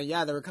good point.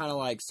 Yeah, they were kind of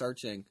like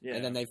searching, Yeah.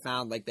 and then they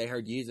found like they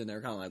heard Yeezy, and they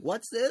were kind of like,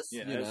 "What's this?"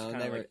 Yeah, you it's know, and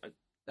kind they of were. like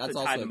That's to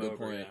also tide a them good over,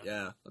 point. yeah.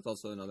 Yeah, that's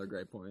also another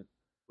great point.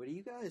 What do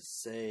you guys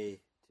say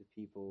to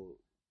people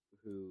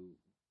who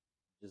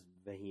just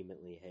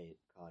vehemently hate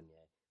Kanye?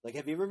 Like,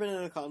 have you ever been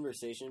in a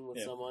conversation with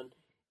Yeah. someone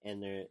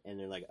and they're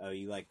like, "Oh,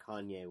 you like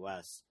Kanye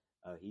West?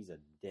 Oh, he's a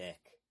dick."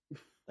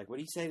 Like, what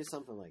do you say to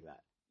something like that?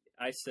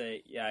 I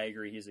say, yeah, I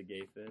agree. He's a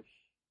gay fish.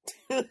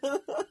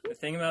 The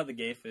thing about the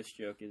gay fish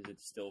joke is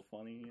it's still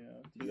funny,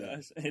 to Yeah.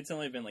 us. It's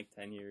only been like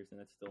 10 years,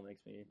 and it still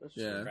makes me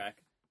Yeah. crack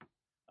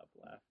up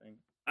laughing.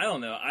 I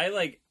don't know. I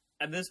like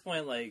at this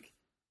point, like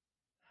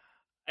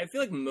I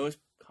feel like most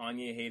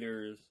Kanye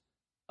haters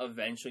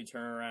eventually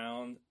turn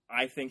around.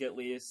 I think at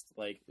least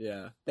like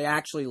Yeah, they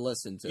actually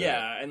listened to it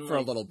and for a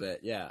like, little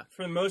bit. Yeah,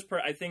 for the most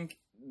part, I think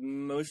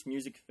most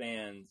music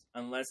fans,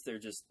 unless they're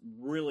just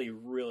really,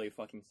 really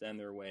fucking set in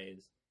their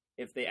ways,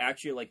 if they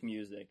actually like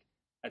music,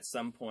 at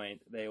some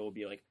point they will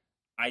be like,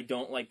 I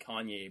don't like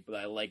Kanye, but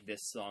I like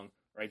this song,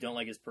 or I don't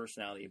like his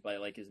personality, but I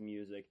like his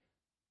music.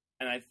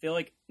 And I feel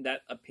like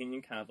that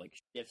opinion kind of like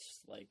shifts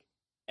like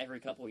every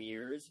couple of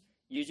years.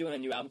 Usually when a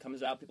new album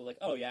comes out, people are like,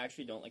 oh yeah, I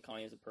actually don't like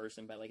Kanye as a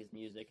person, but I like his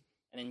music.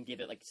 And then give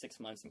it like 6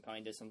 months and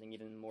Kanye does something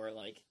even more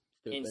like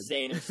Stupid.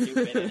 insane or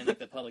stupid, and then like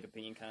the public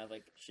opinion kind of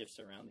like shifts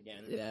around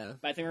again. Yeah,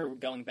 But I think we're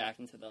going back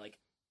into the like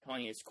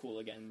Kanye is cool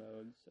again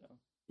mode. So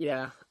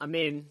Yeah, I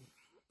mean,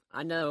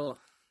 I know,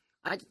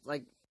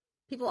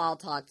 people I'll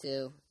talk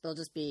to, they'll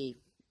just be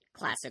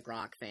classic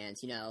rock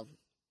fans,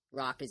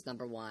 rock is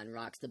number one,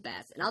 rock's the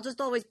best. And I'll just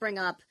always bring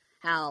up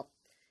how,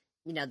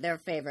 their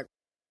favorite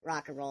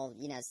rock and roll,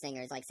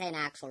 singers, like say an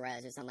Axl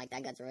Rose or something like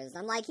that, Guns N' Roses.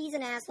 I'm like, he's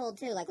an asshole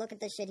too. Like, look at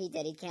the shit he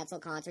did. He'd cancel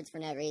concerts for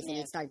no reason. Yeah.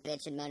 He'd start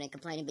bitching, moaning,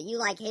 complaining. But you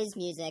like his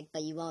music,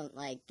 but you won't,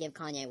 like, give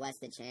Kanye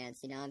West a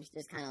chance, I'm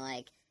just kind of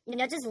like,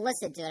 just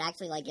listen to it.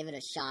 Actually, like, give it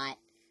a shot.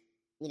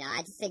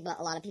 I just think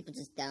a lot of people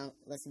just don't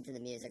listen to the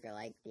music or,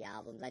 like, the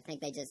albums. I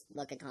think they just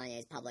look at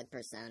Kanye's public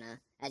persona,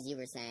 as you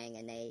were saying,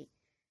 and they,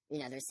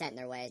 they're set in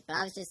their ways. But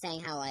I was just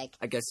saying how, like...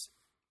 I guess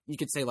you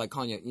could say like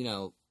Kanye.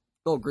 They'll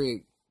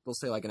agree. They'll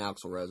say like an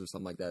Axl Rose or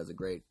something like that is a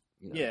great,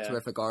 Yeah.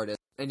 terrific artist,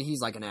 and he's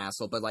like an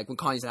asshole. But like when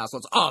Kanye's an asshole,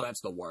 it's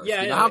that's the worst.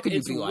 Yeah, yeah, how could you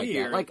it's be like that?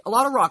 weird. Like a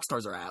lot of rock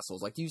stars are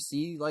assholes. Like, do you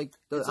see like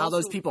It's how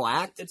those also- people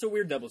act? it's a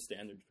weird double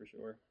standard for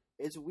sure.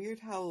 It's weird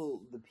how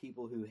the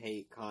people who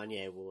hate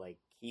Kanye will like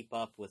keep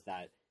up with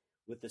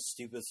the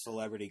stupid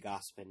celebrity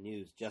gossip and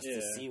news just to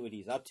Yeah. see what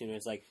he's up to. And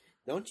it's like,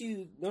 don't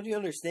you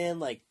understand?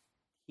 Like,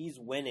 he's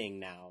winning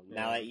now.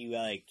 Now Yeah. that you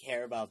like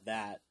care about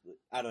that,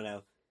 I don't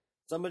know.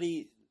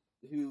 Somebody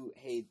who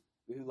I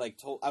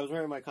was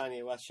wearing my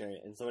Kanye West shirt,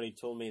 and somebody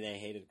told me they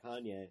hated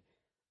Kanye.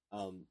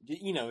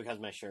 Because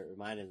my shirt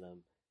reminded them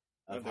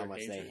of Of how their much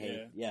they hatred,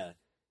 hate. Yeah,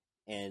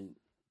 and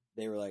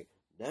they were like,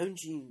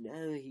 "Don't you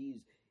know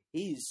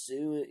he's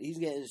suing? He's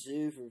getting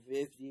sued for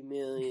 $50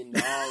 million,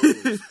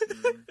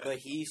 but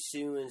he's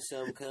suing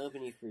some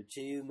company for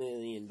 $2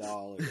 million."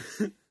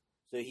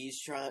 So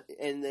he's trying,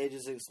 and they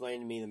just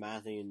explained to me the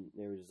math thing, and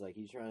they were just like,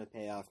 he's trying to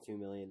pay off $2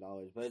 million.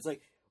 But it's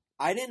like,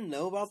 I didn't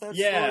know about that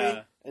Yeah.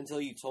 story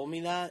until you told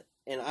me that,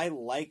 and I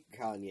like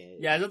Kanye.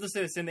 Yeah, I was about to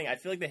say the same thing. I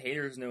feel like the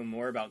haters know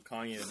more about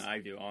Kanye than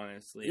I do,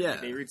 honestly. Yeah.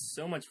 Like, they read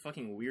so much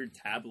fucking weird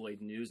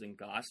tabloid news and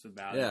gossip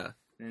about it. Yeah,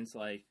 And it's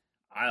like,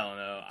 I don't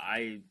know.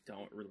 I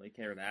don't really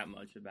care that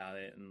much about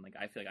it. And like,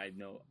 I feel like I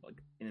know like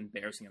an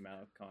embarrassing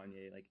amount of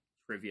Kanye, like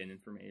trivia and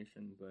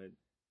information. But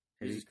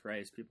Jesus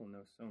Christ, people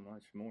know so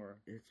much more.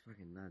 It's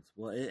fucking nuts.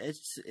 Well,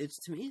 it's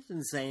to me, it's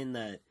insane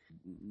that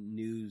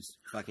news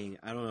fucking,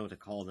 I don't know what to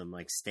call them,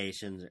 like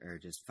stations or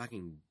just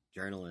fucking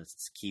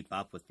journalists keep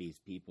up with these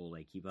people,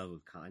 like keep up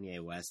with Kanye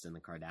West and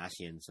the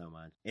Kardashians so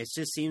much. It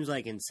just seems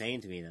like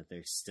insane to me that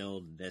they're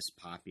still this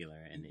popular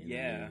and in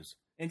Yeah. the news.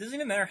 And it doesn't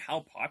even matter how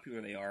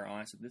popular they are,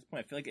 honestly. At this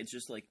point, I feel like it's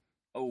just like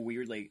a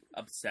weird like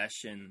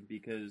obsession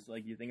because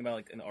like you think about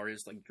like an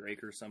artist like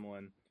Drake or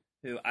someone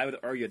who I would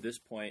argue at this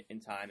point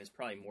in time is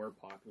probably more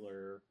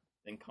popular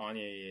than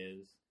Kanye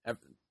is.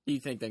 do you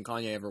think than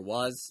Kanye ever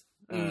was?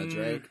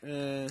 Drake? I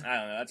don't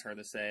know. That's hard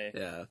to say.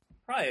 Yeah.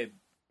 Probably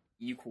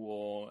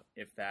equal,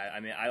 if that. I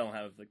mean, I don't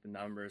have like the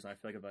numbers. And I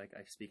feel like if like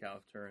I speak out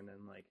of turn,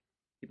 then like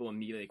people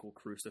immediately like, will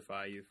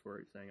crucify you for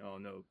it, saying, "Oh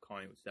no,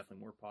 Kanye was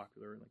definitely more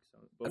popular." Like so,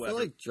 but I feel whatever.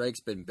 like Drake's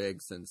been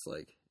big since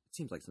like it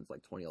seems like since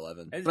like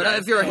 2011. It's- But yeah, if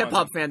it's you're a been hip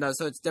hop long. fan though,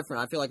 so it's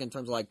different. I feel like in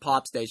terms of like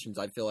pop stations,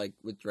 I feel like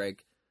with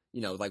Drake,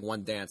 like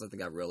One Dance. I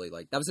think I really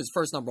that was his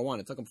first number one.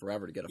 It took him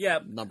forever to get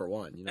a number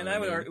one. You know and what I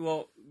would mean? argue,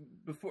 well,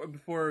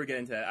 before we get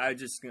into that, I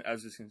was just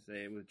gonna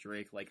say with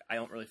Drake, like I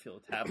don't really feel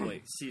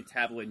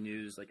tabloid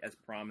news like as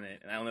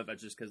prominent, and I don't know if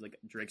that's just because like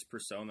Drake's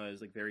persona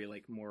is like very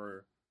like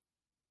more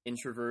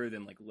introverted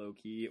and like low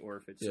key, or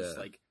if it's just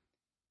like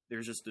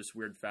there's just this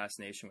weird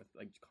fascination with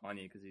like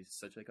Kanye because he's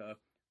such like a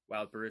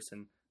wild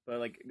person. But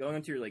like going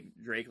into your like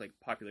Drake like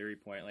popularity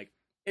point, like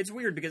it's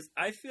weird because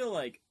I feel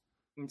like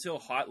until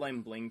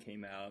Hotline Bling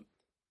came out,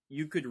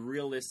 you could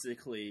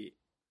realistically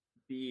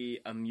be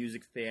a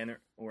music fan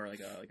or like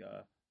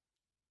a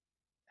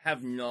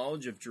have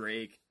knowledge of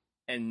Drake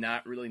and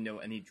not really know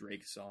any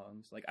Drake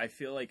songs. Like I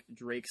feel like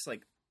Drake's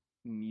like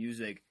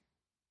music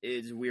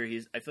is weird.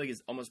 I feel like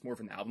he's almost more of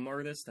an album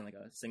artist than like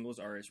a singles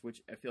artist,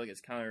 which I feel like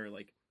is kind of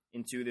like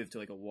intuitive to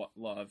like a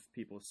lot of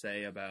people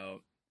say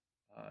about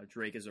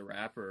Drake as a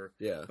rapper.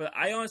 Yeah. But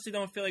I honestly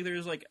don't feel like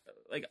there's like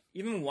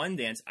even One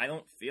Dance I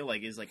don't feel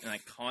like is like an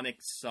iconic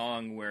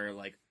song where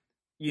like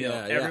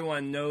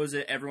everyone knows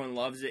it, everyone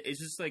loves it. It's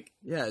just like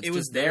it's it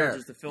was just there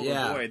just to fill the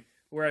Yeah. void.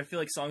 Where I feel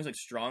like songs like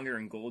Stronger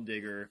and Gold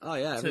Digger Oh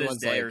yeah, to this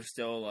everyone's day like, are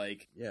still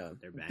like yeah.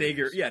 They're bangers.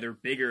 bigger. Yeah, they're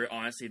bigger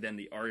honestly than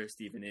the artist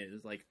even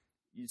is. Like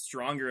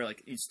Stronger,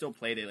 like you still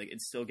played it, like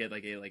it'd still get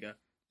like a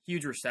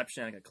huge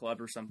reception at like a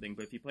club or something.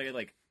 But if you play it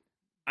like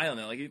I don't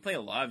know, like if you play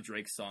a lot of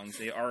Drake songs,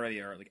 they already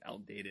are like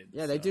outdated.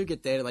 Yeah, they do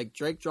get dated. Like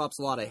Drake drops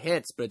a lot of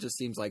hits, but it just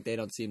seems like they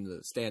don't seem to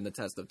stand the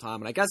test of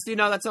time. And I guess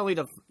that's only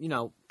to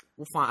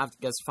we'll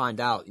find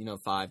out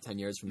 5-10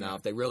 years from now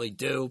if they really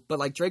do. But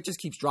like Drake just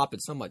keeps dropping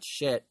so much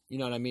shit. You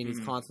know what I mean? Mm-hmm.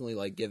 He's constantly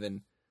like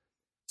giving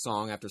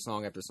song after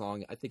song after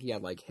song. I think he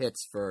had like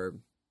hits for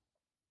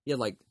he had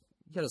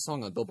a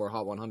song on Billboard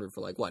Hot 100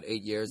 for like what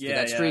 8 years. Did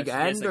that streak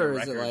end like or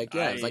a is it record. like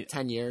it's like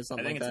 10 years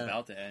something I think like it's that?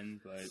 about to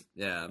end, but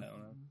Yeah. I don't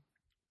know.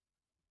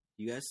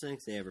 You guys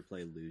think they ever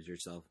play "Lose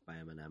Yourself" by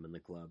Eminem in the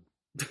club?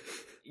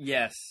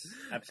 Yes,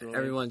 absolutely.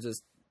 Everyone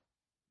just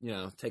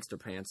takes their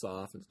pants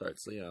off and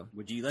starts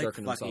Would you like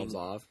jerking themselves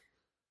off.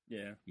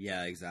 Yeah.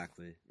 Yeah,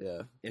 exactly.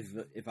 Yeah.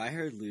 If I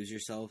heard "Lose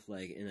Yourself"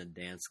 like in a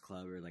dance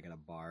club or like at a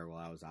bar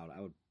while I was out,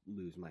 I would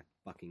lose my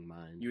fucking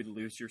mind. You would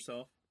lose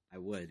yourself? I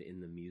would in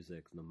the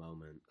music, in the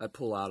moment. I'd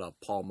pull out a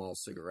Pall Mall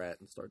cigarette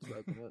and start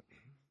smoking it.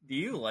 Do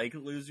you like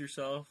 "Lose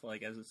Yourself"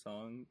 like as a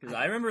song? Because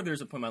I remember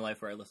there's a point in my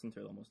life where I listened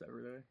to it almost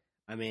every day.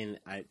 I mean,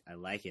 I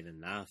like it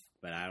enough,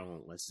 but I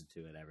don't listen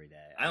to it every day.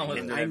 I don't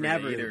listen to it I every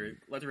never day either.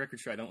 Let the record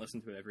show I don't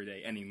listen to it every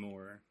day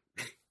anymore.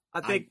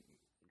 I think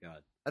God.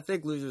 I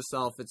think "Lose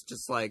Yourself." It's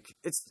just like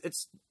it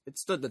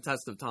stood the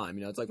test of time.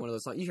 It's like one of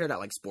those songs you hear it at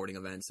like sporting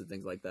events and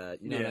things like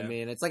that. You know what I Yeah.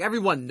 mean? It's like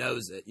everyone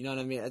knows it. You know what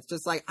I mean? It's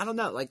just like I don't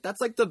know. Like that's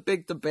like the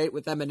big debate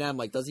with Eminem.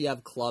 Like, does he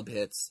have club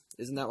hits?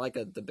 Isn't that like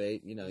a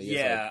debate? He has,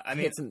 Yeah, like, I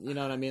mean, hits and, you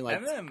know what I mean? Like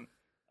Eminem,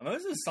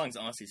 most of his songs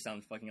honestly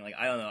sound fucking like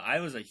I don't know. I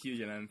was a huge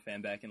Eminem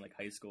fan back in like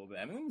high school, but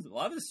Eminem's a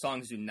lot of his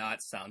songs do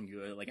not sound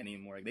good like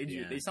anymore. Like,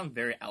 they sound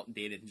very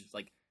outdated and just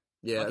like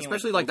yeah, fucking,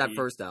 especially like, like that hokey.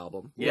 first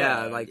album.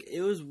 Yeah, Yeah, like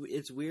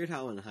It's weird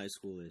how in high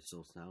school it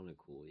still sounded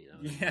cool,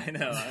 Yeah, I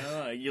know. I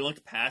don't know. You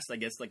look past, I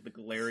guess, like the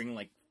glaring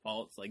like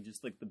faults, like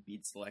just like the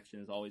beat selection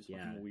is always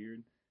fucking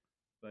weird.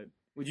 But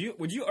would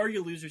you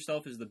argue "Lose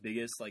Yourself" is the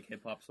biggest like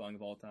hip hop song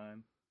of all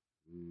time?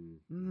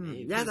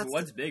 Maybe. yeah, 'Cause that's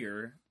what's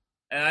bigger.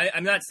 And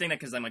I'm not saying that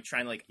because I'm like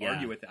trying to like Yeah.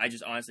 argue with it. I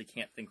just honestly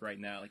can't think right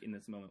now, like in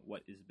this moment,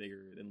 what is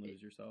bigger than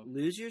 "Lose Yourself."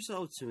 Lose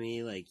Yourself to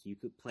me, like you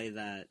could play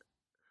that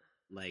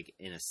like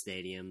in a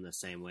stadium the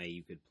same way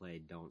you could play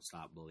 "Don't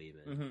Stop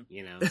Believing," Mhm.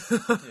 you know.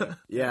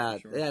 yeah, for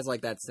sure. it has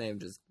like that same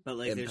just But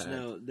like,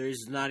 Impact.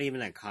 there's not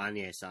even a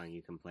Kanye song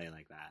you can play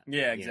like that. Yeah,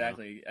 you know?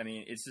 exactly. I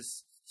mean, it's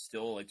just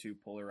still like too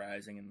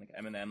polarizing, and like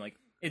Eminem, like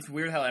it's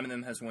weird how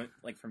Eminem has went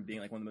like from being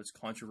like one of the most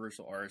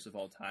controversial artists of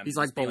all time. he's to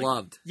like just being,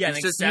 beloved. yeah, he's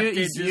and just accepted,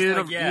 he's just,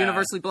 like, yeah.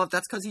 universally beloved.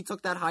 That's because he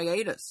took that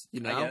hiatus. You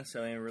know, I guess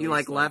so. he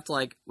like left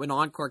like when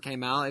Encore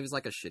came out. It was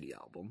like a shitty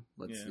album.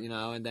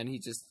 Yeah. And then he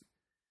just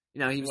he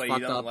was What,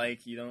 fucked you up.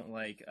 don't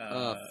like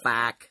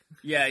Fack,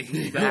 yeah,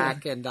 you don't.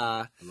 Fack, and I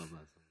love that song.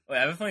 Wait,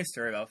 I have a funny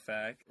story about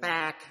Fack.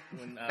 Fack,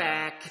 When,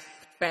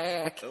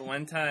 Fack.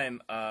 One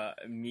time,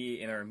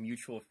 me and our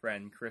mutual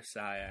friend Chris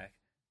Sayak.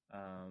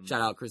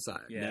 Shout out Chris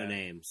Sayak. Yeah. No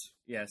names.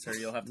 Yeah, sorry,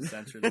 you'll have to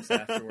censor this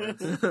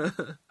afterwards.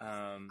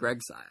 Greg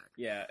Sayak.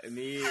 Yeah,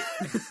 me.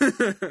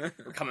 We're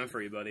coming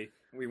for you, buddy.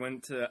 We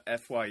went to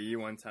FYE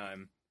one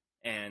time,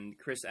 and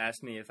Chris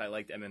asked me if I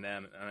liked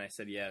Eminem, and I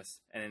said yes.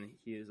 And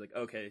he was like,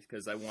 okay,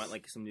 because I want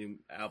like some new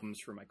albums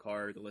for my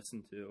car to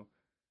listen to.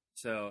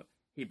 So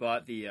he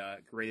bought the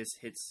greatest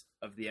hits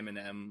of the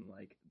Eminem,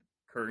 like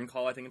Curtain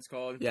Call, I think it's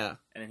called. Yeah.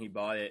 And then he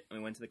bought it, and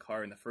we went to the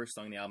car, and the first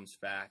song on the album's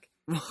Fack.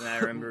 And I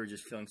remember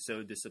just feeling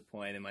so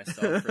disappointed in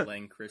myself for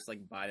letting Chris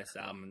like buy this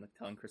album and like,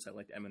 telling Chris I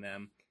liked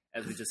Eminem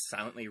as we just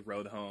silently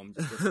rode home,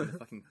 just listening to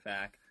fucking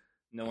Fack.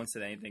 No one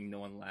said anything. No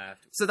one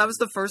laughed. So that was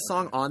the first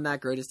song on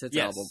that Greatest Hits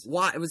Yes. album.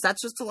 Why was that?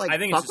 Just to like I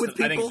think fuck it's with just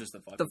people? I think it's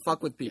just the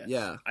fuck with people.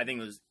 Yes. Yeah, I think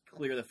it was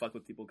clear to fuck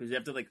with people because you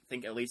have to like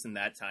think at least in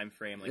that time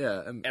frame. Like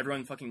yeah.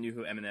 everyone fucking knew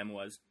who Eminem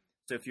was.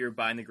 So if you're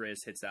buying the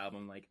Greatest Hits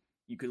album, like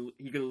he could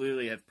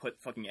literally have put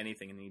fucking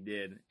anything, and he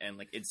did, and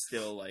like it'd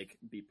still like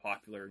be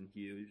popular and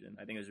huge. And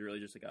I think it was really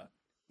just like a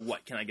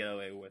what can I get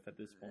away with at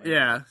this point?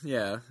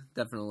 Yeah,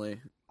 definitely.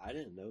 I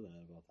didn't know that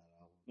about that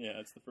album. Yeah,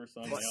 it's the first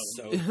song on the It's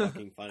album. so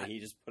fucking funny. He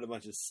just put a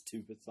bunch of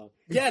stupid songs.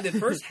 Yeah, the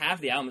first half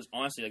of the album is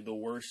honestly like the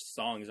worst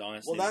songs.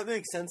 Honestly, Well, that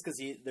makes sense because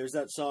there's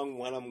that song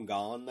 "When I'm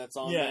Gone" that's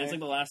on. yeah, there. it's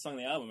like the last song on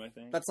the album, I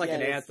think. That's like Yeah,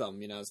 an it's-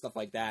 anthem, stuff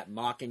like that.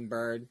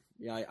 Mockingbird.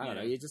 Yeah, I don't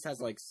know. Yeah. He just has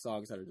like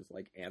songs that are just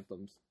like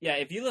anthems. Yeah,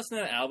 if you listen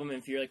to that album, and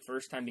if you're like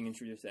first time being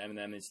introduced to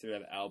Eminem, it's through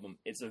that album.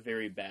 It's a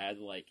very bad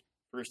like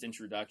first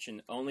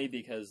introduction, only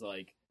because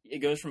like it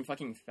goes from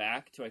fucking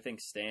Fact to I think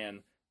Stan,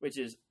 which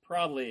is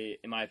probably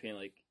in my opinion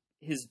like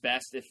his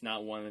best, if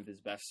not one of his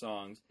best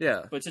songs.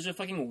 Yeah. But such a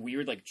fucking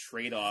weird like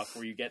trade off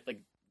where you get like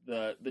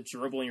the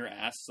dribble in your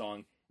ass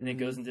song, and it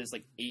goes into this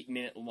like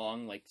 8-minute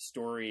long like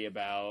story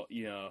about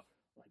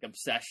like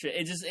obsession.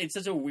 It's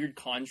such a weird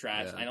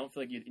contrast. Yeah. I don't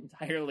feel like you'd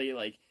entirely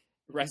like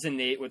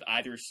resonate with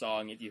either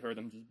song if you heard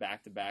them just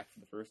back to back for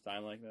the first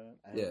time like that.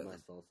 I Yeah. think My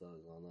Salsa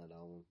is on that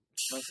album.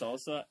 My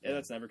Salsa, yeah,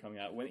 that's never coming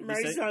out. When he My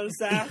said,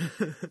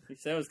 Salsa. he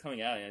said it was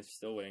coming out, and I'm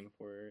still waiting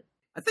for it.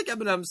 I think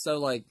Eminem's so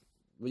like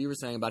what you were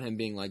saying about him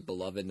being like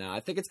beloved now. I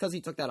think it's because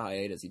he took that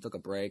hiatus. He took a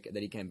break, and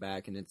then he came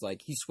back, and it's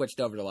like he switched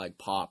over to like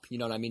pop. You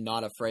know what I mean?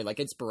 Not afraid, like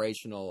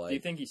inspirational. Like Do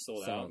you think he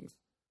sold out? songs.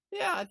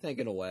 Yeah, I think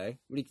in a way.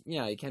 But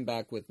he came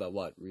back with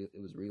what?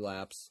 It was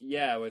Relapse.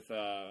 Yeah, with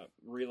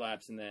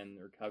Relapse and then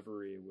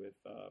Recovery with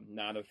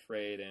Not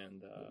Afraid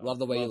and Love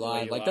the Way You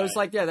Lie. Like those,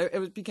 like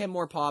became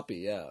more poppy.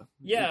 Yeah.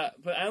 Yeah,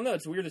 but I don't know.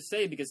 It's weird to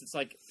say because it's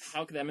like,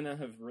 how could Eminem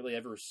have really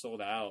ever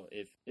sold out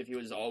if he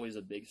was always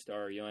a big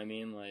star? You know what I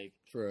mean? Like,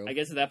 True. I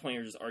guess at that point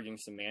you're just arguing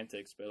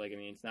semantics. But like, I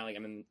mean, it's not like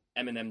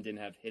Eminem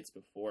didn't have hits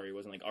before. He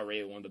wasn't like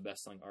already one of the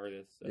best selling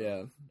artists. So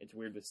Yeah. it's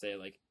weird to say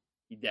like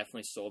he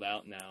definitely sold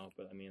out now.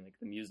 But I mean, like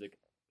the music,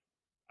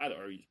 I'd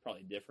argue is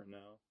probably different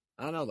now.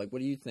 I don't know. Like,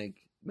 what do you think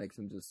makes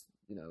him just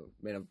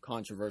made him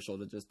controversial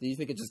to just? Do you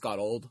think it just got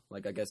old?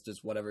 Like, I guess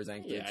just whatever's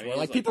anchored. Yeah, I mean, or, it's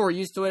like like- people were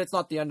used to it. It's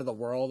not the end of the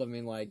world. I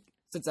mean, like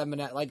since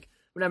Eminem, like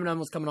when Eminem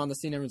was coming on the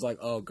scene, everyone's like,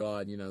 oh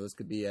god, this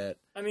could be it.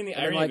 I mean, the And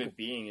then, irony like- of it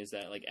being is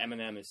that like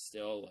Eminem is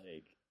still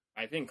like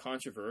I think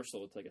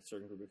controversial to like a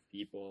certain group of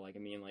people. Like I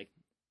mean, like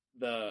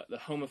the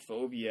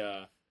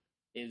homophobia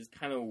is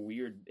kind of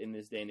weird in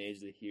this day and age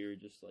to hear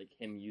just like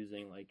him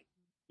using like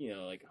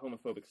like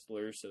homophobic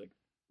slurs so like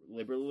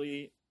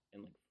liberally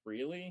and like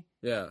freely,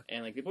 Yeah.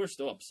 and like people are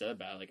still upset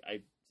about it.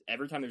 Like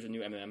every time there's a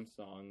new Eminem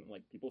song,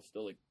 like people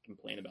still like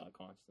complain about it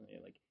constantly.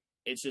 Like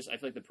it's just I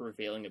feel like the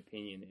prevailing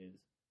opinion is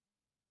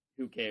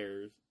who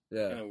cares.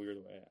 Yeah. In a weird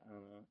way. I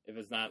don't know. If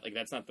it's not like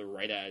that's not the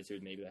right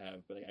attitude maybe to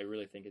have, but like, I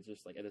really think it's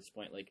just like at this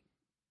point like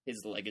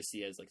his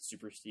legacy has like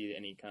superseded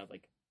any kind of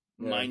like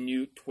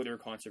minute Twitter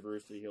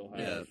controversy he'll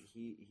have.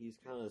 Yeah. He's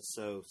kind of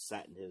so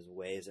set in his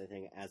ways. I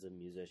think as a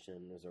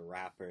musician, as a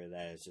rapper,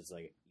 that it's just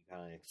like you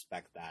kind of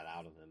expect that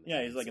out of him.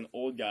 Yeah, he's like an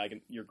old guy,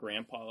 like your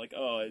grandpa. Like,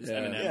 oh, it's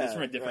Yeah. Eminem. Yeah, It's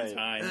from a different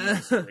right. time.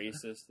 He's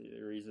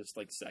racist, or he's just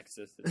like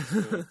sexist.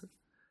 It's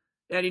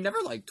Yeah, and he never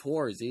like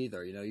tours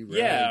either. He rarely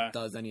Yeah.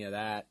 does any of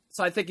that.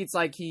 So I think it's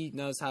like he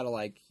knows how to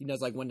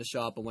when to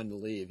show up and when to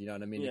leave. You know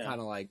what I mean? Yeah. He kind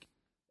of like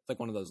it's like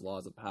one of those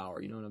laws of power.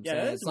 You know what I'm Yeah,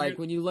 saying? that's It's like weird.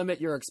 when you limit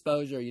your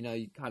exposure,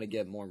 you kind of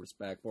get more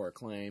respect for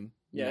acclaim.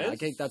 Yeah, I it's-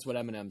 think that's what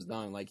Eminem's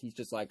done. Like he's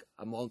just like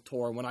I'm on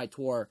tour. And when I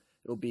tour,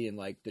 it'll be in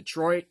like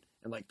Detroit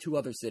and like 2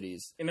 other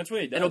cities. and that's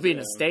what he does. It'll be in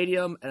a yeah.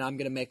 stadium, and I'm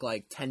gonna make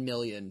like 10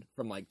 million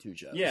from like 2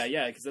 shows.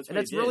 Yeah, because that's what And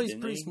it's he did, really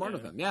didn't pretty he? smart Yeah.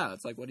 of him. Yeah,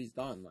 it's like what he's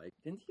done. Like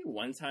Didn't he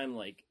one time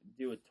like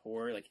do a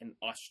tour like in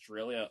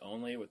Australia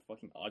only with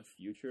fucking Odd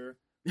Future?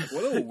 Like,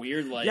 what a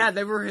weird like. yeah,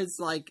 they were his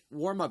like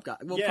warm up guy.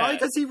 Well, Yeah.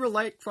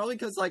 probably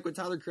because like when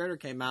Tyler Creator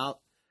came out,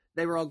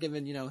 they were all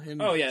giving him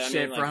Oh, yeah, I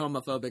shit mean, for like-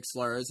 homophobic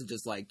slurs and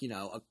just like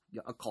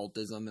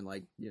occultism and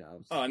like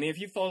Oh, I mean, if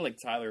you follow like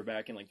Tyler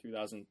back in like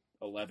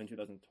 2011,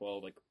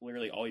 2012, like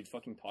literally all he'd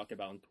fucking talk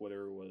about on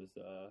Twitter was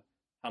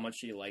how much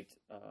he liked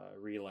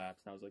Relapse.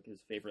 And that was like his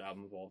favorite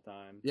album of all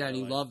time. yeah, So, and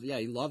he like, loved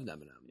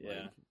Eminem. Yeah,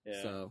 like,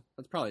 yeah. So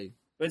that's probably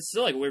But it's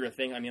still like a weird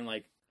thing. I mean,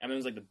 like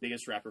Eminem's like the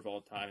biggest rapper of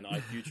all time, and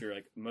Odd Future,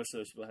 like most of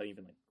those people hadn't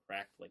even like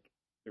cracked like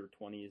their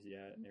 20s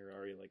yet, and they were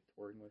already like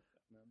touring with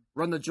Eminem.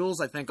 Run the Jewels.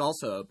 I think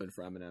also opened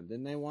for Eminem,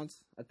 didn't they once?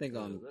 I think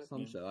on Yeah, some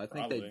yeah, show. I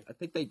probably.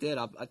 think they did.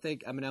 I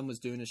think Eminem was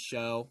doing a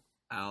show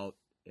out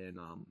in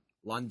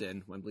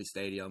London, Wembley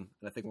Stadium,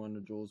 and I think Run the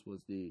Jewels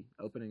was the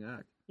opening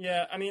act.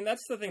 Yeah, I mean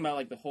that's the thing about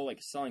like the whole like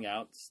selling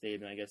out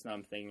statement. I guess now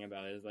I'm thinking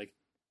about it is like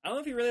I don't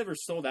know if he really ever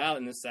sold out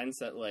in the sense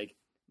that like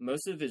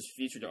most of his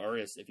featured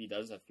artists, if he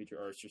does have featured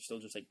artists, are still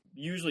just like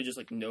usually just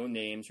like no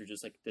names or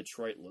just like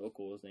Detroit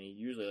locals, and he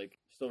usually like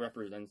still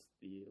represents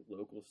the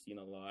local scene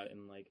a lot.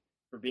 And like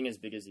for being as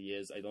big as he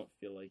is, I don't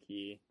feel like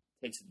he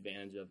takes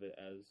advantage of it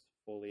as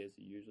fully as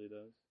he usually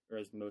does, or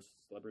as most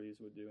celebrities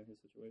would do in his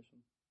situation.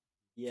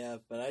 Yeah,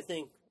 but I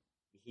think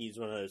he's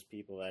one of those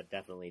people that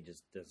definitely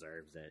just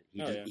deserves it.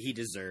 Yeah. He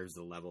deserves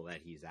the level that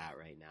he's at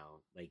right now.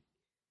 Like,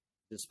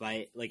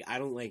 despite like I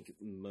don't like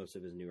most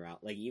of his newer out.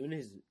 Like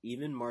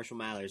even Marshall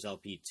Mathers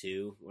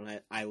LP2. When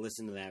I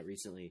listened to that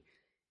recently,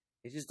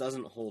 It just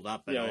doesn't hold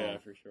up at Yeah, all. yeah,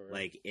 for sure.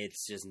 Like,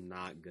 it's just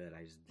not good.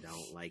 I just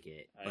don't like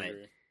it. I But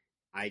agree.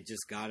 I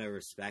just gotta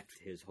respect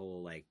his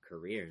whole, like,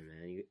 career,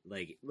 man.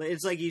 Like,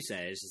 it's like you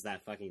said, it's just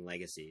that fucking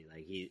legacy.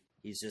 Like,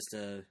 he's just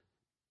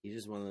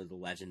one of the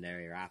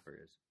legendary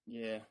rappers.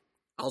 Yeah.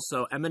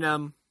 Also,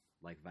 Eminem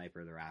Like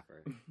Viper the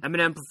Rapper.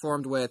 Eminem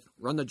performed with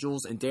Run the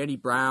Jewels and Danny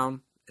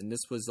Brown, and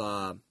this was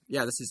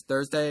this is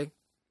Thursday,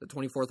 the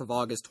 24th of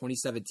August,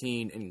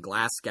 2017, in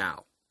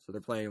Glasgow. So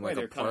they're playing like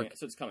Wait, a park.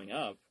 so it's coming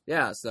up.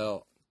 Yeah,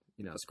 so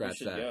We scratch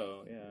should that.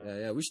 go. Yeah.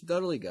 Yeah, we should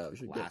totally go. We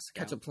should Glasgow.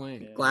 catch a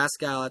plane. Yeah.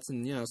 Glasgow, that's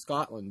in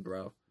Scotland,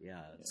 bro.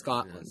 Yeah.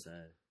 Scotland. that's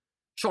it.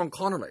 Sean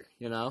Connery,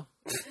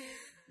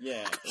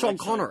 Yeah. Sean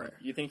Connery.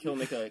 You think he'll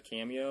make a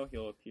cameo?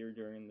 He'll appear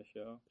during the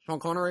show? Sean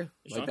Connery,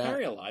 Is like Sean that.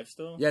 Connery alive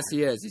still? Yes,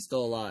 he is. He's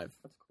still alive.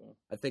 That's cool.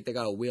 I think they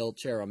got a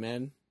wheelchair him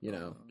in. Give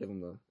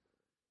him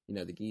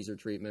the, the geezer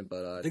treatment.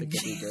 But I think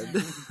he'll be good.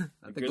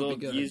 I think Good he'll old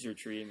be good. geezer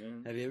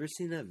treatment. Have you ever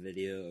seen that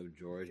video of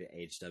George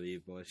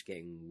H.W. Bush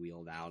getting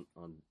wheeled out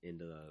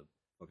into the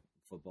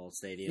football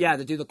stadium? Yeah,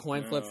 to do the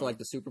coin flip for No. like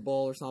the Super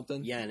Bowl or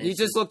something. Yeah, and he it's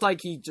just just- looked like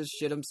he just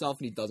shit himself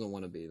and he doesn't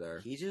want to be there.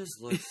 He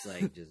just looks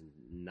like just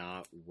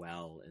not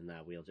well in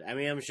that wheelchair. I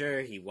mean, I'm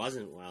sure he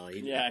wasn't well.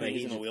 But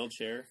he's in a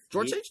wheelchair.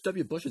 George he-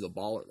 H.W. Bush is a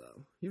baller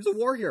though. He was a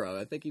war hero.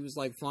 I think he was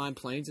like flying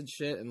planes and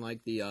shit in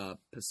like the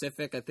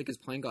Pacific. I think his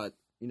plane got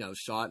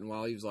shot, and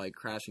while he was like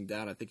crashing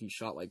down, I think he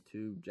shot like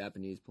 2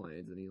 Japanese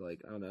planes, and he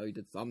he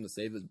did something to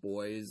save his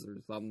boys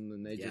or something,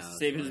 and they Yeah. just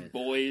Save his right.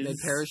 boys. they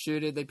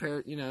parachuted.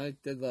 They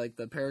did like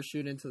the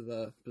parachute into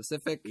the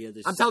Pacific. Yeah,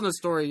 this- I'm telling the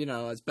story,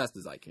 as best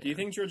as I can. Do you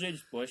think George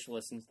H. Bush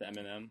listens to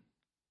Eminem?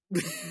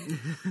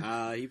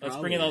 He Let's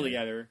bring it all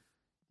together.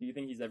 Do you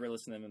think he's ever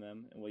listened to Eminem,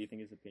 and what do you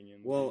think his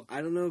opinion? Well,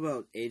 I don't know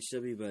about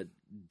HW, but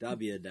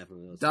W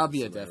definitely listens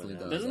W to some definitely Eminem.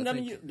 does. doesn't I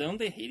them, think- don't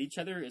they hate each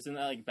other? Isn't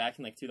that like back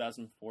in like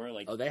 2004?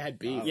 Like, Oh, they had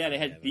beef. yeah, they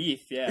yeah, had man. beef.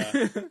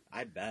 Yeah,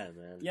 I bet,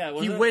 man. yeah. He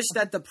wasn't- wished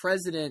that the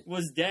president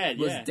was dead.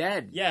 was yeah.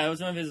 dead. Yeah, it was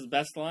one of his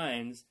best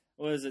lines.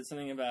 Was it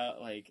something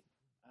about like,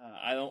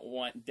 I don't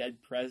want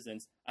dead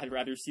presidents. I'd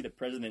rather see the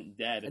president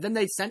dead. And then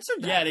they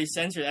censored that. Yeah, they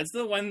censored. That's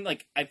the one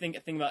like I think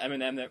about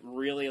Eminem that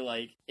really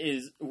like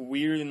is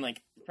weird and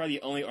like probably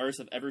the only artist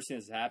I've ever seen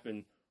this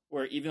happen.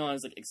 Where even on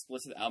his like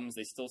explicit albums,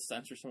 they still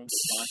censor some of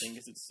his content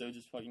because it's so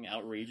just fucking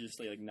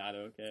outrageously like not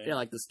okay. Yeah,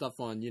 like the stuff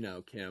on,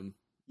 Kim.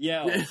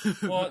 Yeah,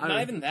 well, I not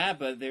don't- even that,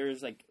 but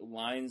there's like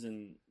lines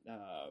in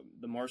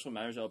the Marshall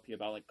Mathers LP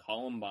about like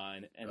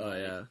Columbine, and Oh, like,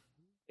 yeah.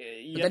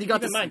 you then have he to got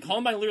keep in this- mind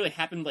Columbine literally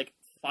happened like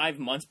 5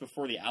 months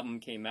before the album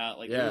came out.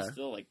 Like it Yeah. was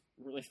still like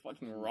really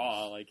fucking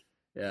raw, like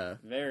Yeah.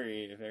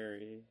 very,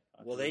 very.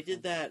 Well, they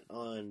did that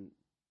on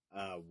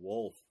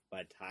Wolf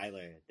by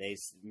Tyler.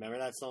 Remember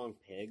that song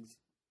Pigs?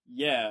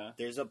 Yeah,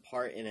 There's a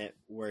part in it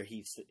where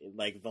he's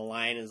like the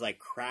line is like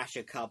crash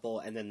a couple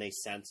and then they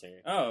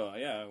censor. oh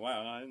yeah,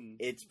 wow.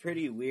 It's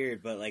pretty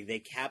weird, but like they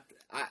kept.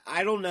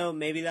 I don't know.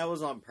 Maybe that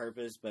was on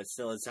purpose, but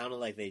still, it sounded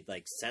like they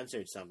like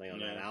censored something on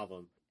that Yeah.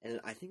 album. And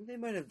I think they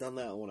might have done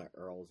that on one of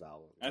Earl's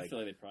albums. I Like, feel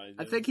like they probably.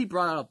 Did. I think he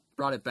brought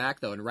it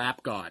back though in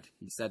Rap God.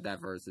 He said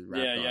that verse in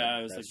Rap Yeah, God. yeah,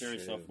 it was like That's very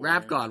true. self.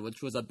 Rap God,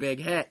 which was a big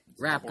hit.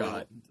 Rap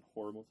God.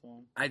 Horrible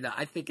song.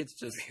 I think it's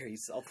just very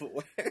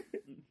self-aware.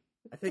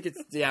 I think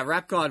it's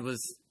Rap God was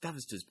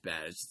just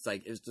bad. It's just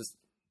like it was just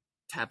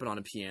tapping on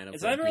a piano.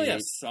 It's for not really a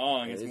beat.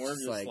 song. It's It's more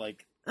just just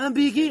like I'm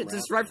beginning Rap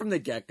just right God. from the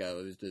get go.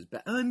 It was just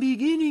bad. I'm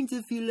beginning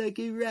to feel like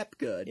a rap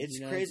god. It's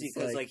You know, crazy just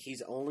because like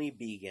he's only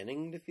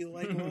beginning to feel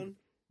like one.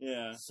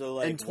 yeah. So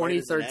like in where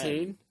does it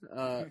 2013,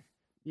 end?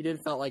 you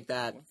didn't felt like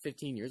that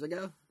 15 years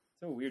ago.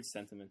 It's a weird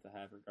sentiment to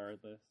have,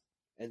 regardless.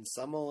 And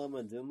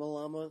Sumalama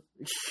Dumalama,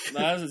 No,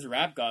 that was his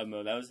rap god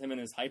mode. That was him in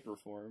his hyper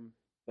form.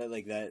 but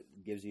like that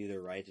gives you the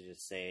right to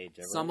just say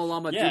gibberish.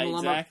 Samalama, Yeah, Dumalama.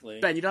 exactly.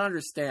 Ben, you don't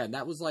understand.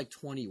 That was like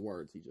 20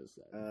 words he just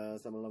said.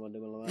 Samalama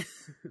Dumalama.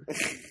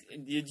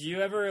 Did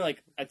you ever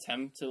like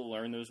attempt to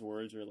learn those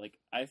words, or like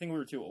I think we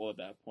were too old at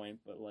that point,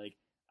 but like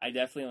I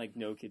definitely like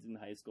know kids in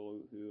high school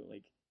who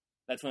like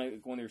that's when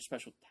like, one of their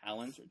special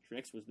talents or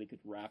tricks was they could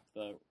rap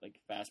the like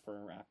fast part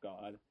and rap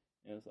god,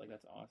 and it was like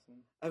that's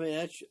awesome. I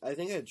mean, I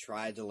think I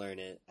tried to learn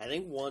it. I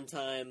think one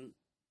time,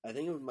 I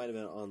think it might have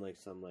been on like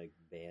some like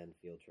band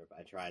field trip.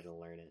 I tried to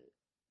learn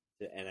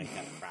it, and I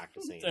kept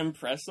practicing To it.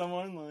 impress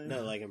someone, like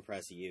No, like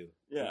impress you.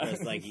 yeah.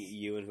 Impress like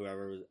you and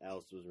whoever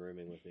else was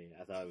rooming with me.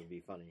 I thought it would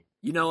be funny.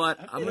 You know what?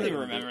 I I'm really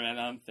gonna remember that.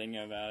 Now I'm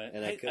thinking about it.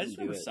 And I I couldn't just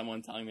do remember it.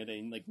 someone telling me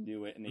they like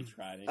knew it and they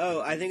tried it.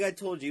 Oh, I think I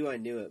told you I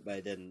knew it, but I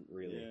didn't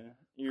really. yeah,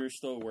 you were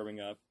still warming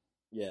up.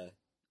 Yeah.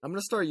 I'm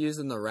gonna start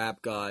using the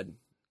Rap God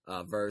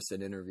verse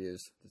in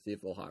interviews to see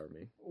if they'll hire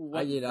me.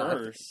 What I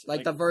verse?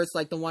 Like the verse,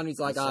 like the one he's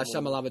like, The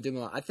song. shamalama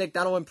dumala. I think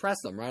that'll impress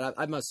them, right?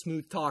 I'm a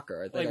smooth talker.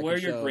 I think Like, I what are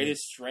can your show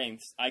greatest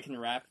strengths? I can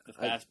rap the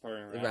fast part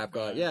and the rap, Rap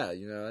God. Yeah,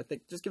 I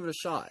think just give it a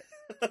shot.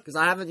 Because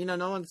I haven't,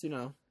 no one's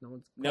called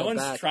No one's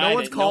back. tried No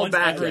one's it. called no one's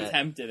back ever yet.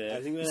 attempted I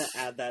it. think I'm gonna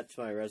add that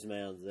to my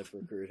resume on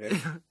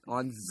ZipRecruiter.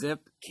 On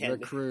Zip Can-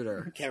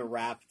 Recruiter. Can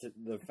rap to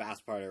the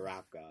fast part of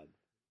Rap God.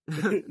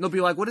 They'll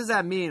be like, what does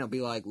that mean? I'll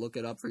be like, look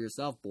it up for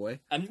yourself, boy.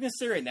 I'm just gonna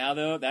say right now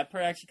though, that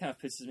part actually kind of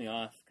pisses me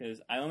off because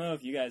I don't know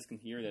if you guys can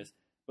hear this,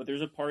 but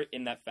there's a part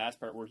in that fast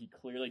part where he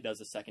clearly does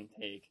a second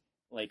take,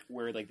 like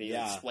where like they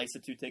like, splice the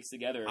two takes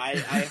together. I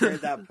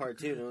heard that part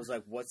too, and it was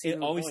like, what's it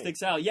always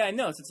sticks out. Yeah, I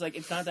know. It's like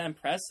it's not that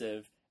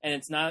impressive, and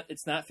it's not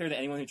fair to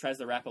anyone who tries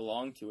to rap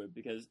along to it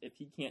because if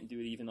he can't do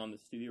it even on the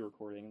studio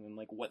recording, then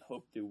like what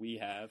hope do we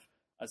have,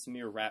 us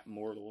mere rap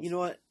mortals? You know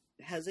what?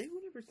 Has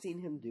anyone ever seen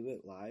him do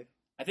it live?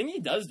 I think he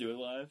does do it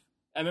live.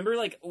 I remember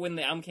like when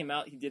the album came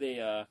out, he did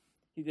a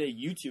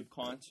YouTube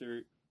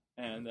concert,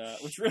 and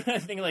which really I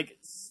think like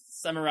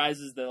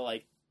summarizes the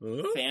like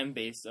fan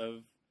base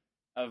of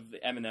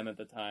Eminem at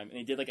the time. And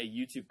he did like a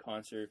YouTube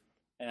concert,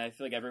 and I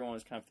feel like everyone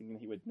was kind of thinking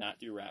he would not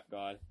do Rap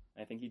God.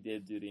 And I think he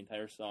did do the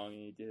entire song,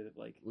 and he did it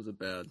like. Was it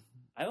bad?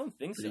 I don't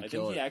think so. Did he I think he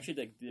kill it? actually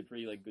like did a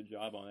pretty like good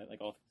job on it,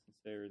 like all things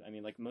considered. I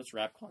mean, like most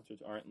rap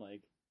concerts aren't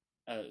like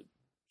a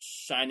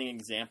shining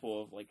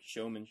example of like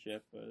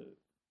showmanship, but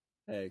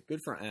Hey, good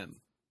for M.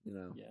 You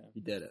know, Yeah. he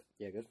did it.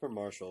 Yeah, good for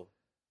Marshall.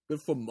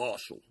 Good for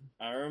Marshall.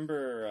 I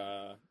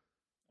remember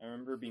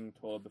being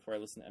told before I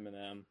listened to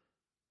Eminem,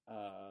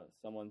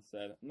 someone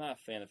said, I'm not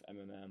a fan of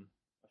Eminem, I'm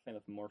a fan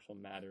of Marshall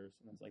Matters.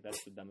 And I was like,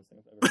 that's the dumbest thing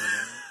I've ever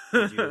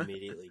heard. Did you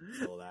immediately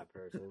kill that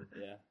person?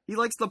 Yeah. He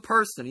likes the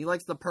person. He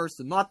likes the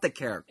person, not the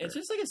character. It's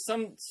just like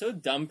some so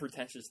dumb,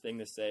 pretentious thing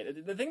to say.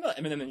 The thing about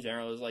Eminem in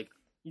general is like,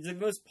 he's like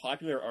the most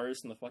popular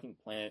artist on the fucking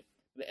planet.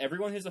 But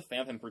everyone who's a fan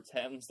of him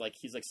pretends like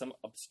he's like some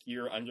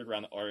obscure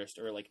underground artist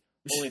or like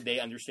only they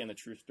understand the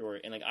true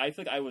story. And like, I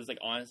feel like I was like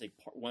honestly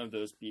one of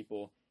those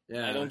people.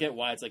 Yeah. I don't get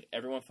why it's like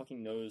everyone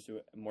fucking knows who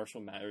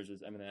Marshall Matters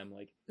is. Eminem,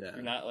 like Yeah.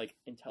 you're not like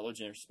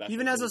intelligent or special. He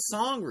even has a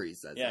song where he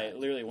says Yeah, that.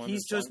 literally one. of He's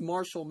his just songs-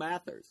 Marshall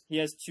Mathers. He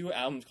has 2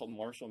 albums called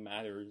Marshall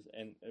Matters,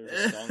 and there's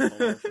a song called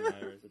Marshall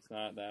Matters. It's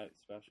not that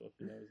special if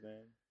you know his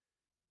name.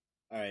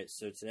 Alright,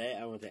 so today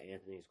I went to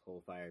Anthony's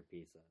Coal Fired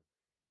Pizza.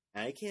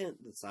 And I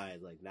can't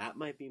decide, like, that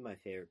might be my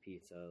favorite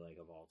pizza, like,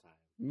 of all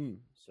time. Mm.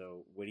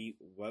 So,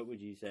 what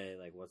would you say,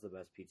 like, what's the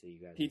best pizza you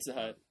guys Pizza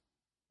Hut.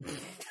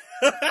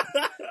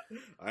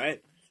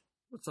 Alright.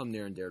 What's something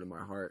near and dear to my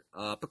heart?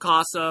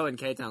 Picasso and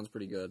K-Town's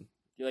pretty good.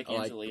 Do you like I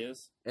like-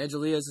 Angelia's?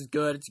 Angelia's is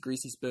good. It's a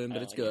greasy spoon, I but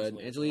don't it's like good.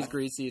 Angelia's. Angelia's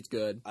greasy. It's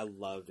good. I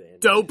loved it.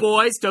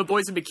 Doughboys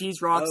and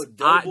McKees Rocks. Oh,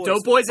 Doughboys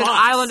Doughboys and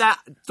fucks.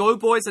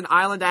 Doughboys and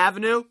Island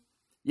Avenue.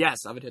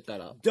 Yes, I would hit that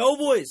up.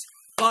 Doughboys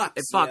fucks.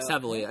 It fucks yo.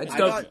 heavily. It's I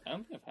dope. got- I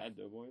don't think I've had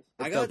Doughboys.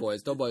 I It's got-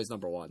 Doughboys. Doughboys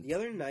number one The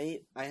other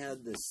night, I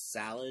had this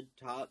salad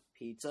top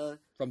pizza.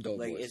 from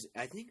Doughboys.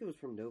 Like, I think it was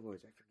from Doughboys.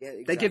 I forget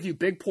exactly. They give you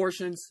big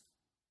portions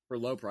for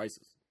low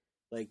prices.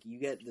 Like, you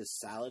get this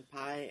salad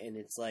pie, and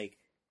it's like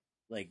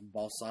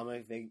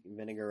balsamic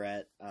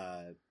vinaigrette,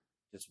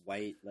 just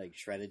white, like,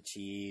 shredded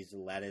cheese,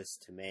 lettuce,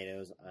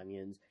 tomatoes,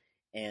 onions,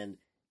 and,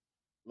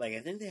 like, I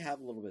think they have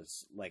a little bit,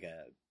 like,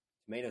 a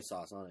tomato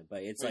sauce on it,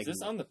 but it's Wait, like... is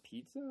this on the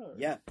pizza? Or?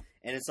 Yeah,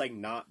 and it's, like,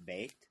 not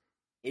baked.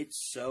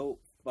 It's so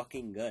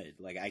fucking good.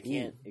 Like, I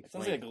can't It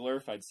sounds explain like a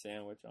glorified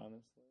sandwich,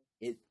 honestly.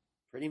 It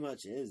pretty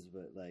much is,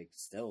 but, like,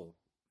 still...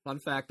 Fun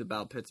fact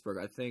about Pittsburgh: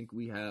 I think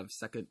we have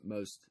second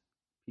most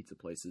pizza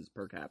places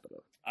per capita.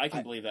 I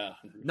can believe that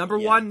 100%.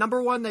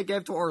 Number one, they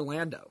gave to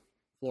Orlando,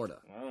 Florida.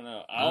 I don't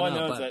know. All I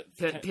know is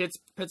that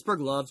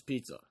Pittsburgh loves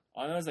pizza.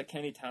 all I know is that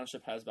Kennedy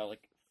Township has about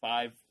like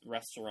 5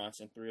 restaurants,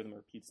 and 3 of them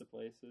are pizza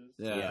places.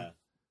 Yeah.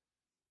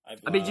 I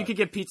I mean, you could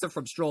get pizza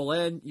from Stroll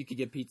In. You could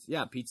get pizza.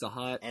 Yeah, Pizza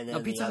Hut. And then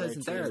No, Pizza the Hut other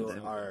isn't there. two then.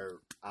 are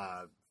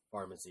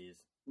pharmacies.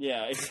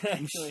 Yeah,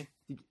 exactly.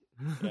 Yeah,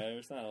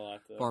 there's not a lot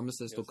to.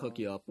 Pharmacist will goes cook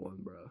on. you up one,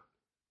 bro.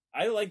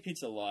 I like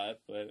pizza a lot,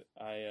 but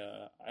I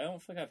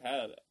don't think I've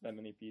had that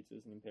many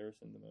pizzas in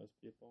comparison to most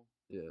people.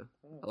 Yeah,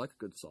 I like a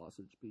good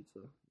sausage pizza.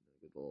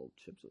 Good little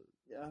chips.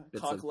 Yeah,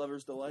 Bits cock of-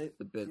 lover's delight.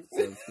 The bits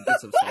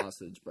of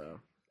sausage, bro.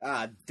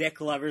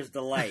 Dick Lover's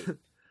Delight.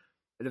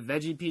 And a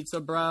veggie pizza,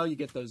 bro. You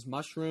get those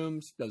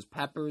mushrooms, those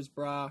peppers,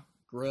 bro.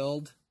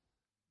 Grilled.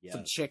 Yeah.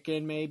 Some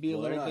chicken, maybe Well,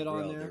 a they're little not bit on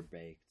grilled, there. They're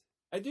baked.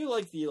 I do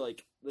like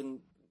the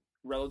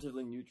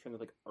relatively new trend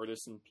of like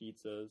artisan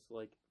pizzas,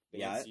 like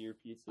Yeah, fancier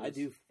pizzas. I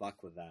do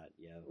fuck with that,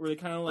 yeah. Where they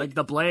kind of Like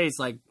the Blaze,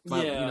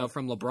 Yeah.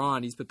 from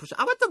LeBron. He's been pushing.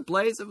 I went to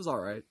Blaze. It was all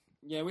right.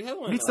 yeah, we had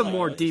one. We need some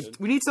more deep.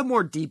 We need some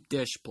more deep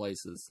dish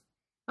places.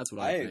 That's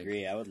what I I think.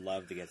 agree. I would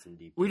love to get some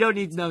deep. We don't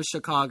need no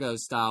Chicago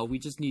style. We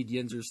just need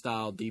Yinzer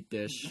style deep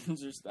dish.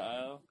 Yinzer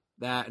style.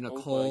 That and a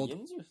Opa cold,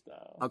 Yinzer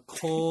style. a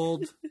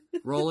cold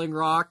Rolling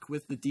Rock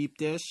with the deep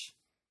dish.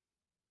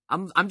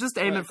 I'm just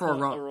aiming for a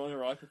Rolling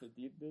Rock with a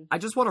deep dish. I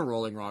just want a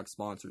Rolling Rock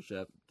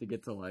sponsorship to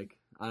get to like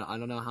I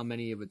don't know how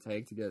many it would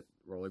take to get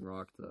Rolling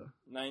Rock to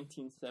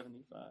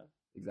 1975.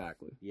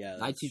 exactly. Yeah,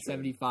 that's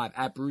 1975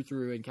 at Brew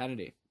Through in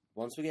Kennedy.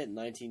 Once we get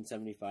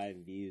 1975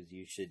 views,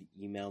 you should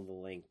email the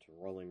link to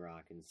Rolling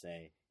Rock and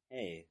say,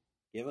 "Hey,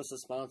 give us a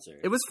sponsor."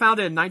 It was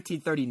founded in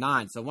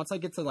 1939, so once I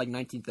get to like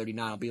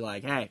 1939, I'll be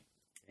like,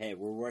 Hey,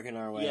 we're working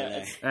our way Yeah, there.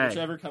 it's Hey.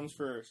 whichever comes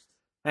first.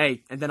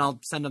 hey, and then I'll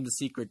send them the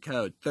secret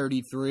code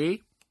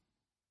 33.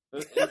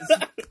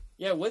 You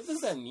Yeah, what does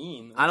that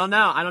mean? I don't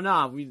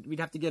know. We'd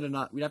have to get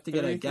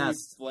a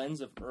guest. Blends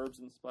of herbs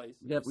and spices.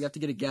 We have to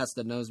get a guest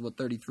that knows what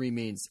 33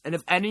 means. And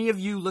if any of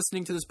you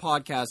listening to this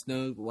podcast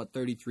know what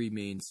 33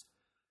 means,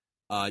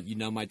 you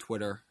know my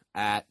Twitter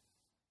at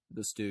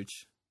the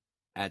Stooch,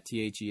 at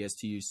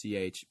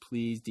THESTUCH.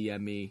 Please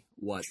DM me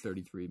what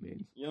 33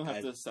 means. You don't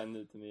have to send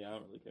it to me. I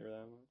don't really care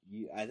that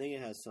much. I think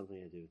it has something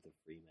to do with the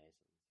Freemasons.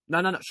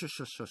 No.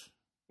 Shush.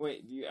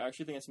 Wait, do you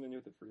actually think it has something to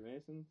do with the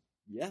Freemasons?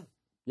 Yeah.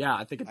 Yeah,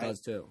 I think it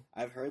does too.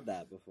 I've heard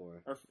that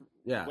before.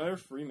 Yeah. What are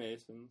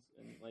Freemasons?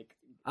 And like,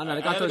 I don't know.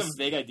 They I got have those. like a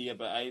vague idea,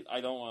 but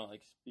I don't want to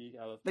like speak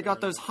out of. They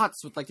got those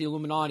huts with like the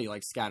Illuminati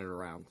like scattered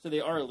around. So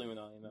they are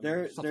Illuminati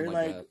members. Something They're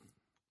like that.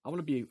 I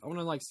want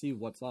to like see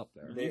what's up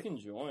there. You can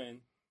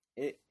join.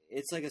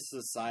 It's like a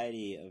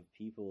society of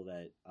people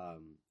that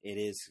it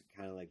is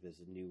kind of like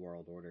this new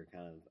world order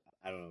kind of,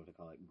 I don't know what to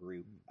call it,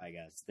 group, I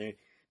guess.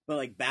 But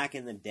like back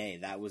in the day,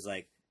 that was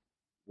like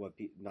what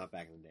not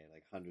back in the day,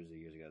 like hundreds of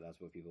years ago, that's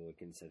what people would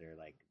consider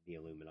like the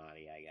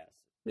Illuminati, I guess.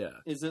 Yeah.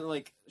 Is it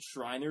like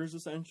Shriners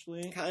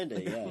essentially? Kind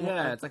of, yeah.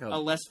 Yeah, it's like a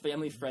less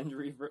family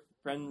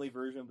friendly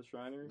version of the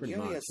Shriners. Pretty You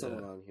gotta much, get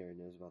someone yeah. on here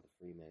who knows about the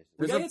Freemasons.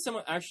 We gotta get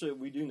someone. Actually,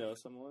 we do know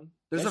someone.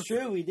 That's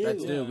true, we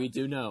do. We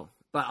do know.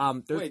 But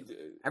Wait,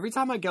 every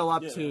time I go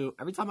up to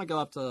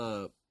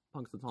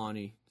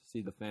Punxsutawney to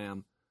see the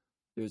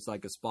there's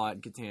like a spot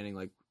in Katanning,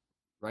 like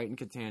right in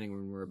Katanning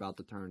when we're about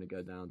to turn to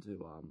go down to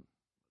like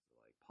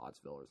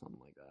Pottsville or something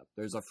like that.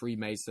 There's a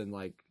Freemason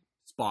like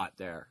spot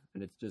there,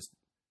 and it's just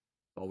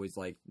always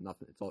like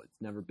nothing. It's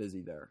never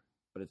busy there,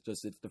 but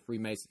it's the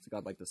Freemasons. It's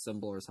got like the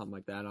symbol or something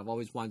like that. And I've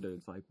always wondered,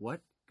 it's like what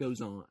goes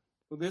on.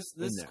 Well, this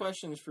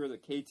question is for the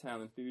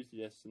K-Town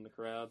enthusiasts in the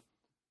crowd.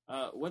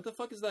 What the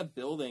fuck is that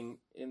building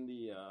in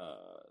the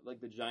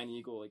like the Giant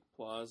Eagle like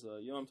plaza?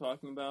 You know what I'm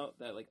talking about?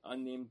 That like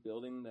unnamed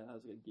building that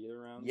has like a gate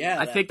around it? Yeah.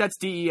 I think that's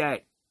DEA.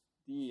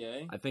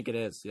 DEA? I think it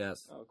is.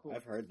 Yes. Oh, cool.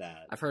 I've heard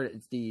that. I've heard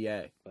it's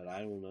DEA. But I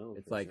don't know.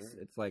 It's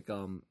like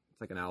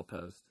an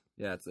outpost.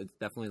 Yeah, it's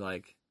definitely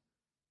like,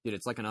 dude,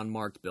 it's like an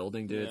unmarked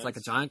building, dude. Yeah, it's like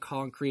a giant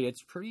concrete.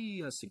 It's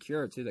pretty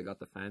secure too. They got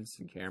the fence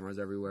and cameras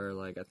everywhere.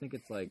 Like I think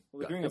it's like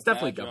it's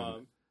definitely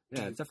government. Job.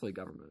 Yeah, it's definitely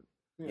government.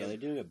 Yeah, they're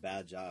doing a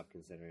bad job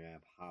considering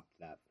I've hopped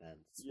that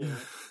fence. Yeah.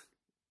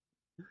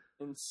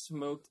 And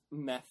smoked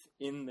meth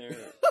in their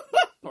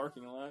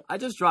parking lot. I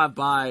just drive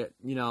by,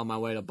 on my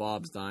way to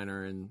Bob's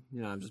Diner, and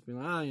I'm just being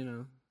like,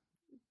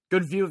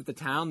 good view of the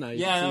town though.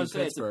 Yeah, I was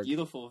saying it's a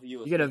beautiful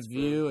view. You get a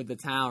view of the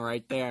town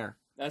right there.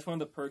 That's one of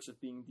the perks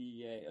of being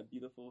DEA, a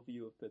beautiful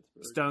view of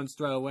Pittsburgh. Stone's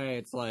throw away.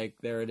 It's like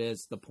there it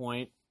is, the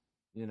point.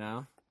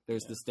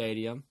 There's the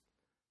stadium.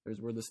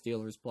 There's where the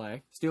Steelers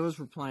play. Steelers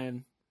were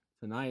playing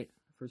tonight.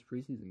 First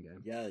preseason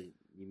game. Yeah,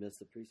 you missed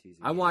the preseason.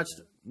 I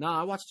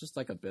watched just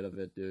like a bit of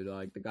it, dude.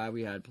 Like the guy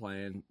we had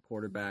playing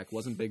quarterback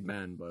wasn't Big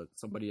Ben, but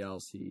somebody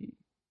else.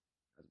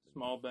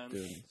 Small Ben.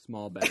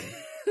 Small Ben.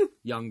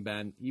 Young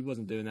Ben. He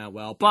wasn't doing that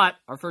well. But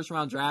our first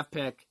round draft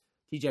pick,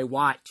 TJ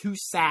Watt, 2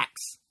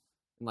 sacks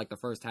in like the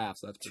first half.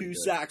 So that's pretty 2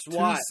 good. sacks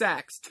Watt.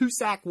 2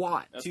 sack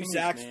Watt. That's 2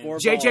 sacks, 4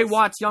 balls. JJ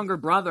Watt's younger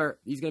brother.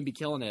 He's gonna be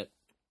killing it.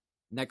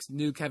 Next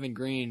new Kevin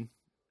Green.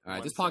 All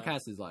right, this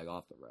podcast is like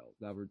off the rails.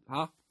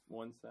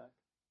 1 sack.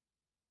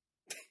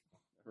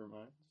 Never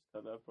mind. Just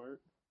cut that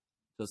part.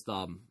 Just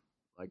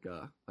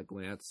like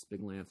Lance,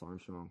 big Lance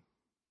Armstrong.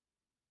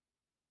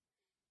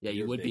 Yeah,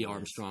 you would be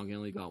Armstrong. You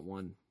only got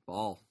 1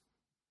 ball.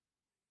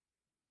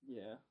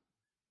 Yeah.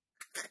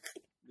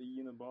 The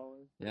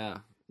Uniballer. Yeah.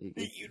 The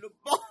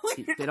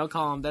Uniballer. They don't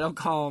call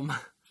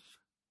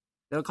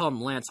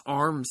him Lance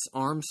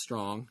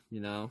Armstrong.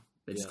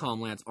 They just call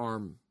him Lance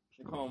Arm.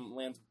 They call him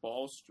Lance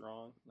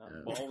Ballstrong, not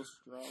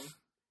Ballstrong.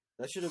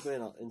 That should have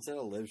been, instead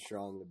of Live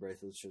Strong, the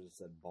bracelet should have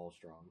said Ball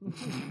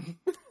Strong.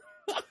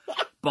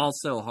 Ball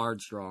so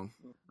hard strong.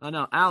 I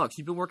know. Alex,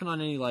 you been working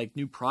on any like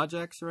new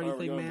projects or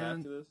anything, are we going man?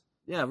 Back to this?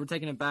 Yeah, we're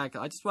taking it back.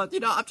 I just want,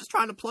 I'm just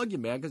trying to plug you,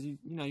 man, because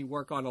you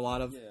work on a lot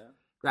of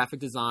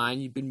graphic design.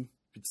 You've been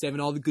saving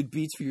all the good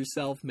beats for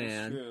yourself,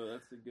 man. That's true.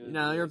 That's a good.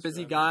 You're a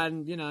busy guy,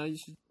 and you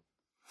should.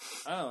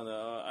 I don't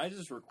know. I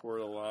just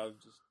record a lot of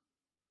just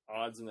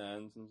odds and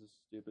ends and just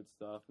stupid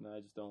stuff, and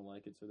I just don't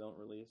like it, so I don't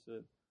release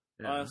it.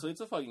 Yeah. Honestly, it's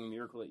a fucking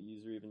miracle that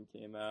User even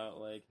came out.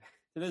 Like,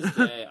 to this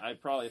day,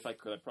 if I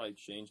could, I'd probably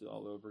change it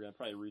all over again. I'd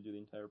probably redo the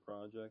entire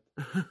project.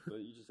 But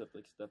you just have to,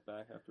 like, step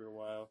back after a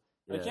while.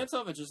 Yeah. I can't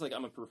tell if it's just, like,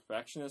 I'm a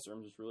perfectionist or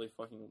I'm just really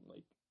fucking,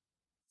 like,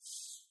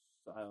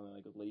 I don't know,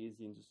 like,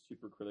 lazy and just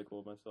super critical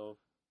of myself.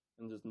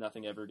 And just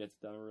nothing ever gets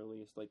done or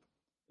released. Like,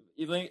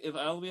 if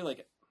I'll be,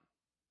 like,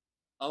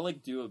 I'll,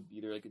 like, do a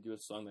beat or, like, do a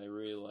song that I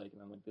really like,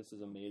 and I'm like, this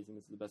is amazing,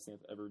 this is the best thing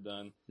I've ever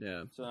done.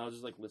 Yeah. So I'll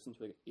just, like, listen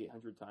to it, like,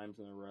 800 times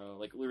in a row.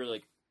 Like, literally,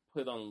 like,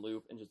 put it on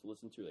loop and just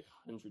listen to it, like,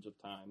 hundreds of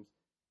times.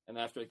 And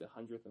after, like, the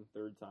 100th and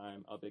 3rd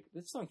time, I'll be like,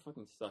 this song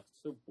fucking sucks,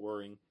 it's so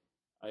boring.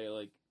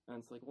 And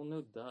it's like, well,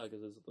 no, duh,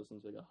 because I just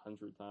listened to it, like,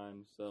 100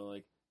 times. So,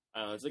 like,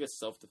 I don't know, it's, like, a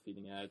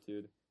self-defeating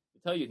attitude. They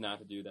tell you not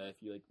to do that if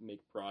you, like, make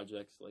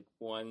projects. Like,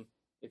 one,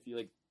 if you,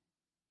 like,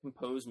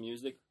 compose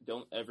music,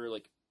 don't ever,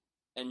 like,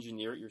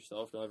 engineer it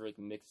yourself. Don't ever, like,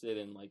 mix it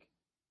and, like,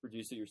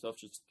 produce it yourself.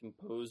 Just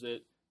compose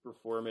it,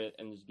 perform it,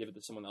 and just give it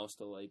to someone else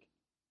to like,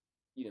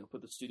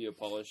 put the studio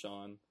polish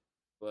on.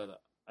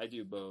 But I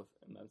do both,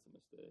 and that's a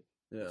mistake.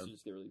 Yeah. You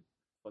just get really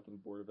fucking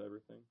bored of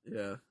everything.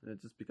 Yeah, and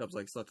it just becomes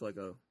like such like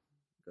a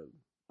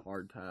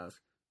hard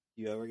task.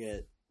 Do you ever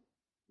get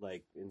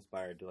like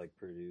inspired to like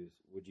produce?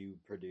 Would you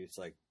produce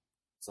like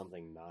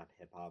something not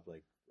hip hop,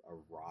 like a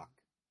rock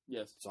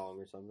Yes. song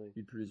or something?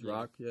 You'd produce Yeah.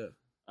 rock, yeah.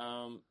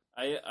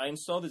 I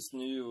installed this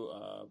new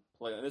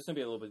plugin. This might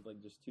be a little bit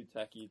like just too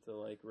techy to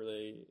like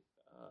really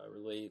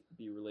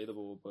be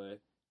relatable, but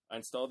I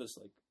installed this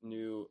like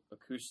new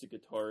acoustic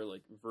guitar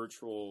like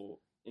virtual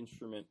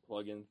instrument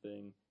plugin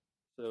thing.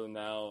 So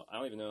now I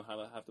don't even know how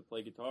to have to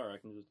play guitar. I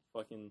can just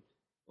fucking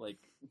like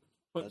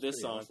put That's this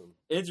pretty on. awesome.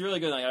 It's really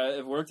good. Like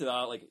I've worked it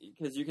out, like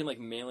because you can like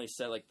manually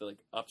set like the like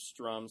up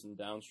strums and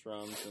down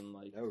strums and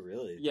like Oh,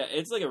 really? yeah,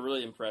 it's like a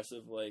really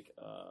impressive like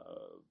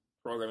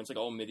program. It's like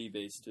all MIDI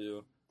based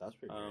too. That's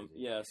pretty crazy.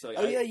 Yeah, so like,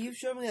 Oh, yeah, you've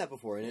shown me that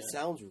before, and it Yeah.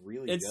 sounds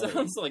really it good.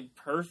 sounds like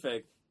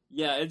perfect.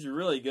 Yeah, it's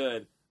really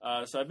good.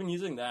 So I've been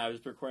using that. I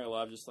was recording a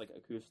lot of just like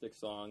acoustic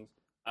songs.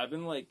 I've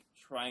been like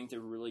trying to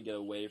really get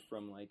away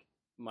from like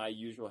my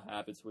usual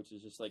habits, which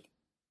is just like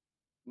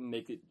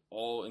make it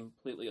all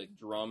completely like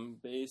drum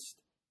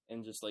based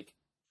and just like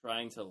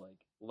trying to like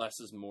less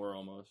is more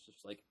almost.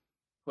 Just like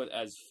put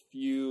as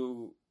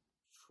few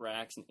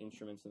tracks and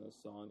instruments in a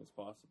song as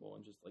possible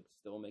and just like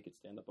still make it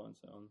stand up on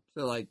its own.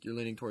 So like you're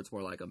leaning towards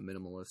more like a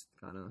minimalist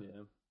kind of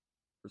Yeah.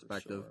 for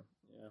perspective. sure.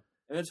 Yeah.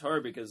 And it's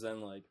hard because then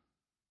like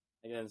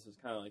again, this is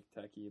kind of like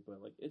techie,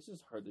 but like it's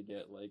just hard to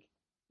get like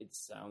it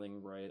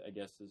sounding right. I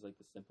guess is like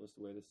the simplest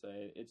way to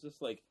say it. It's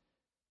just like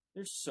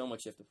there's so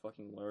much you have to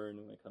fucking learn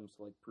when it comes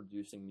to like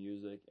producing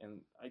music, and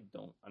I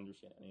don't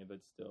understand any of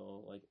it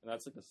still. Like, and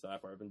that's like the sad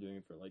part. I've been doing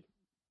it for like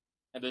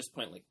at this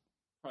point like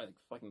probably like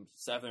fucking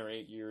 7 or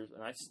 8 years,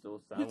 and I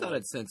still sound. You thought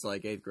like, it since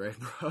like 8th grade,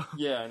 bro.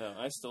 Yeah, I know.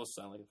 I still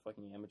sound like a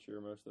fucking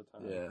amateur most of the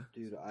time. Yeah.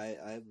 Dude, I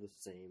have the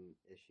same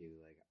issue.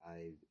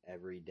 Like,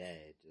 every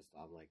day,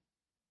 I'm like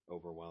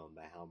overwhelmed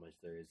by how much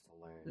there is to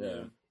learn.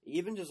 Yeah.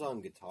 Even just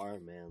on guitar,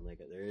 man, like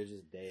there is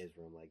just days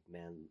where I'm like,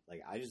 man,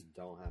 like I just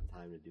don't have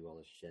time to do all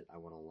this shit I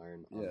want to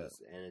learn on Yeah.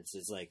 this. And it's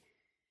just like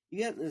you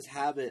get in this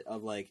habit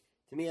of like,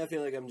 to me, I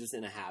feel like I'm just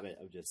in a habit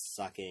of just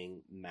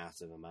sucking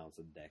massive amounts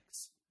of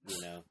dicks,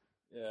 you know?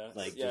 Yeah,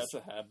 Like, yeah, just-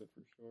 it's a habit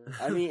for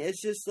sure. I mean,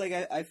 it's just like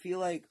I feel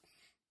like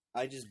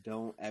I just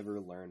don't ever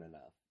learn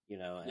enough, you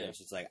know? And Yeah. it's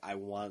just like I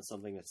want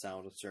something to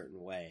sound a certain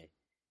way,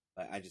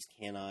 but I just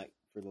cannot,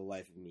 for the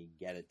life of me,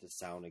 get it to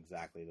sound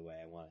exactly the way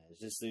I want it.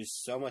 It's just there's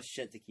so much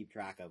shit to keep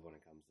track of when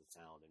it comes to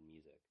sound and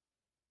music.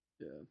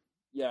 Yeah.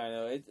 Yeah, I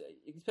know. It's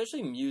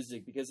especially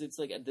music because it's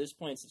like at this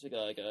point it's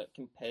like a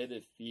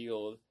competitive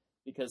field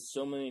because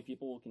so many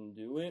people can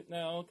do it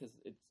now because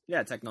it's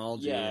Yeah,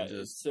 technology yeah and it's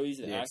just so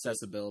easy to the access.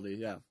 accessibility.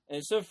 Yeah. And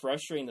it's so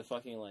frustrating to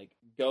fucking like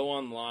go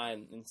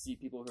online and see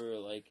people who are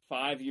like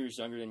 5 years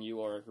younger than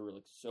you are who are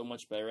like so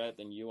much better at it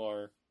than you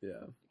are.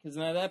 Yeah. Because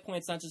at that point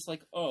it's not just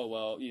like, oh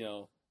well,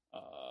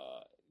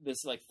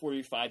 this like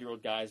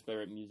 45-year-old guy is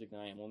better at music than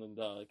I am. Well, then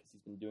duh, because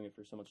he's been doing it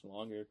for so much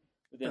longer.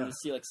 But then Yeah. you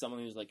see like someone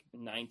who's like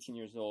 19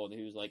 years old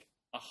who's like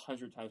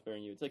 100 times better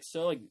than you. It's like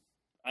so like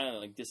I don't know,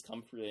 like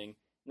discomforting.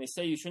 And they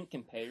say you shouldn't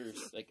compare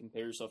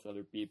yourself to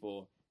other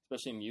people,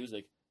 especially in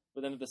music.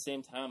 But then at the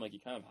same time, like you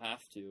kind of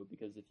have to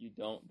because if you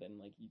don't, then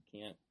like you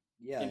can't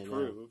Yeah, I know.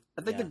 improve.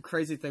 I think Yeah. the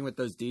crazy thing with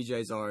those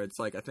DJs are, it's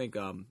like I think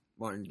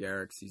Martin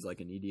Garrix, he's like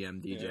an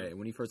EDM DJ. Yeah. And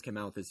when he first came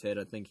out with his hit,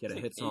 I think he had a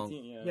He's hit like song.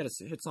 18, yeah. He had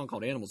a hit song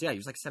called Animals. Yeah, he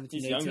was like 17,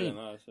 He's younger 18.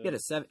 than us. He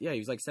had he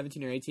was like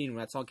 17 or 18 when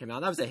that song came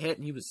out. That was a hit,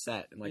 and he was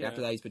set. And like Yeah.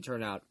 after that, he's been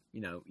turning out,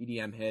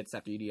 EDM hits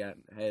after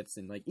EDM hits,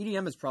 and like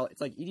EDM is probably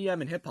it's like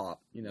EDM and hip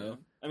hop, Yeah.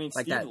 I mean,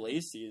 Like Steve that.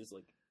 Lacy is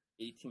like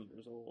 18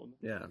 years old.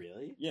 Yeah.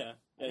 Really? Yeah, I yeah,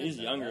 didn't he's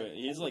know younger. that.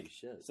 He's Holy like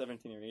shit.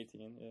 17 or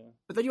 18. Yeah.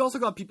 But then you also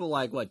got people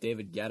like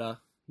David Guetta.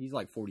 He's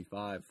like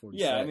 45,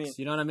 46. Yeah, I mean,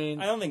 you know what I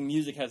mean? I don't think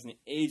music has an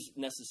age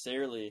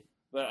necessarily,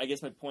 but I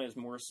guess my point is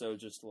more so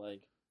just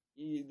like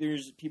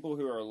there's people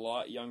who are a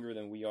lot younger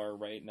than we are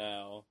right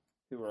now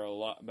who are a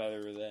lot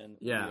better than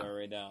Yeah. we are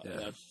right now. Yeah. And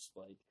that's just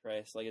like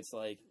Christ. Like it's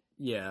like,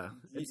 Yeah.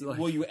 It's like,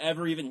 will you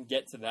ever even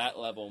get to that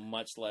level?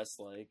 Much less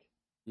like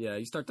yeah,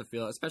 you start to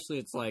feel it. Especially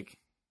it's like,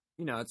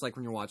 it's like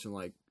when you're watching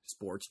like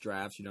sports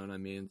drafts, you know what I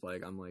mean? It's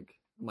like I'm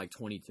like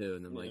 22,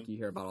 and then like Yeah. you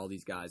hear about all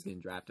these guys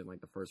getting drafted in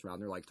like the first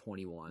round. They're like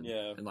 21.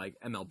 Yeah. And like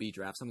MLB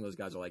drafts, some of those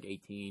guys are like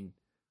 18.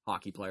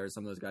 Hockey players,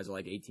 some of those guys are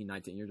like 18,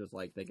 19. You're just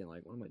like thinking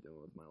like, what am I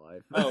doing with my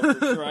life? Oh, for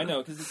sure, I know,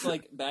 because it's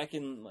like back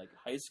in like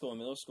high school and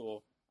middle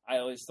school, I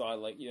always thought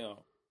like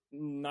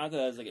not that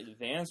I was like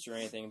advanced or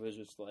anything, but it was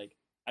just like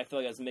I feel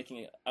like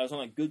I was on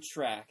a good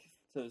track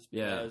to speak.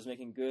 Yeah. I was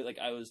making good, like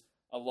I was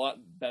a lot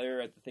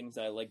better at the things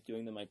that I liked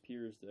doing than my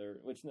peers there,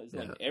 which is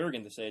like Yeah.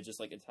 arrogant to say. It's just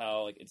like it's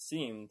how like it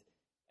seemed.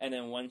 And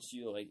then once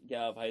you like get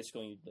out of high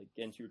school and you like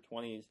get into your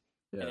 20s,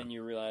 Yeah. and then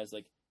you realize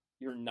like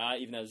you're not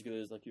even as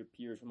good as like your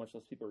peers, or much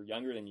less people are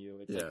younger than you.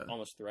 It's like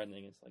almost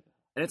threatening. It's like,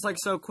 and it's like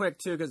so quick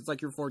too, because it's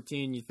like you're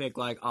 14, you think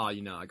like, oh,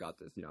 you know, I got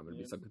this, you know, I'm gonna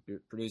be some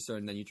producer,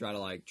 and then you try to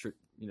like,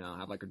 you know,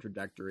 have like a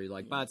trajectory.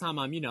 Like by the time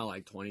I'm, you know,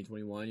 like 20,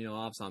 21, you know,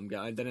 I'll have something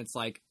good. Then it's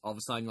like all of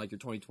a sudden, like you're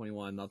 20,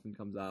 21, nothing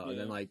comes out, and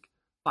then like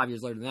 5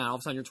 years later than that, all of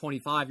a sudden you're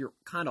 25, you're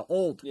kind of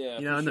old,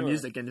 you know, in the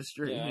music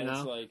industry, you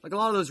know, like a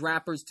lot of those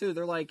rappers too,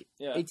 they're like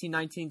 18,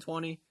 19,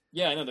 20.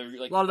 Yeah, I know, they're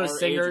like a lot of those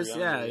singers,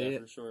 younger,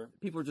 for sure.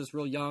 People are just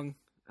real young.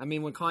 I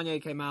mean, when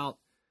Kanye came out,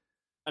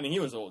 I mean, he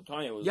was old.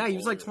 Kanye was he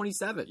was like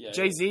 27. Yeah,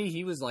 Jay-Z,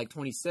 he was like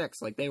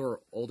 26. Like, they were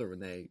older when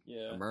they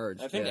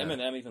emerged. I think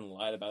Eminem even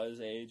lied about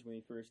his age when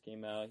he first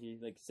came out. He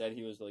like said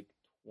he was like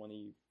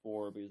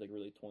 24, but he was like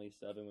really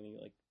 27 when he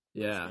like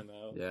first came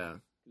out. Yeah.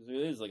 Because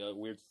there is like a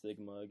weird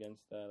stigma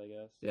against that, I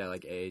guess. Yeah,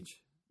 like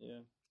age. Yeah.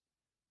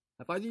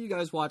 Have either of you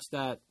guys watched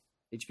that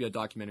HBO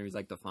documentaries,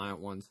 like Defiant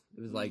ones?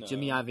 It was like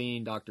Jimmy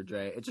Iovine, Dr.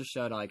 Dre. It just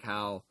showed like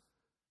how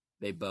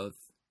they both,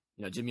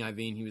 you know, Jimmy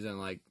Iovine, he was in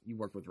like, he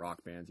worked with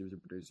rock bands. He was a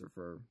producer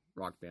for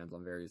rock bands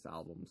on various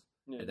albums.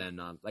 Yeah. And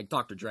then like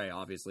Dr. Dre,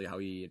 obviously, how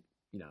he,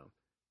 you know,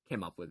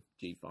 came up with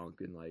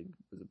G-Funk and like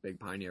was a big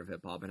pioneer of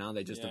hip hop, and how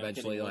they just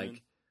eventually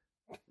like,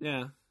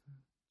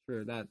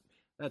 true,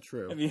 that's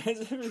true. Have you guys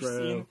ever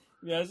seen?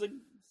 You guys like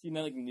seen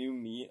that like new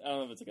meme? I don't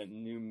know if it's like a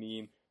new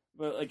meme,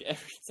 but like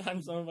every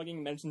time someone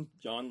fucking mentions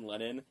John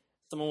Lennon,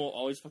 someone will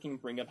always fucking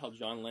bring up how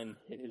John Lennon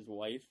hit his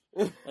wife.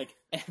 Like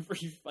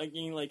every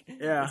fucking like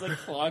it's like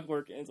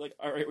clockwork, and it's like,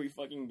 all right, we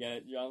fucking get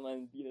it. John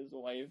Lennon beat his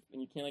wife,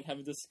 and you can't like have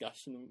a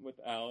discussion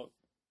without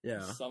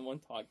someone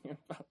talking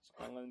about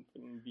John Lennon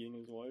beating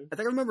his wife. I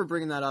think I remember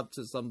bringing that up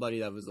to somebody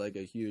that was like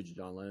a huge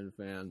John Lennon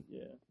fan.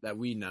 Yeah, that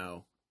we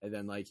know, and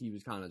then like he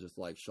was kind of just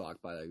like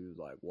shocked by that. He was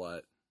like,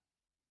 "What?"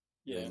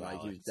 Yeah, and, like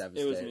he was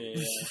devastated. It was me.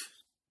 Yeah.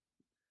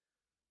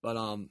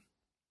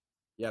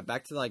 But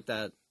back to like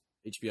that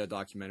HBO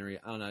documentary.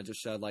 I don't know. It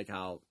just showed like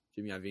how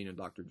Jimmy Iovine and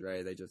Dr.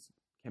 Dre, they just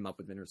came up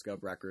with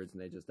Interscope Records,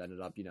 and they just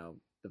ended up, you know,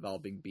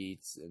 developing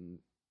beats and,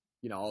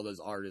 you know, all those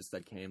artists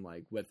that came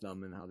like with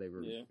them, and how they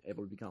were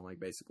able to become like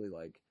basically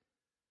like,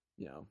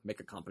 you know, make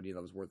a company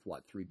that was worth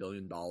what, $3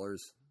 billion.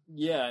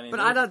 Yeah, I mean, but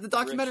I know the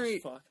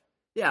documentary.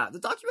 Yeah, the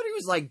documentary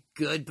was like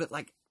good, but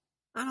like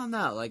I don't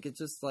know, like it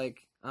just like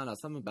I don't know,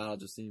 something about it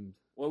just seemed.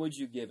 What would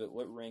you give it?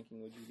 What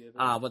ranking would you give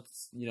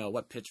it?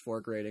 What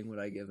pitchchfork rating would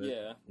I give it?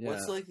 Yeah.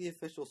 What's like the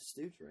official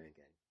Stooge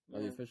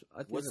ranking?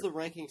 What's the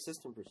ranking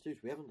system for Stooge?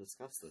 We haven't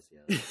discussed this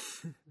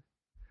yet.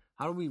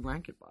 How do we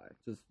rank it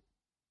by?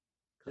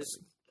 Just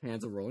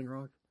cans of Rolling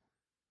Rock?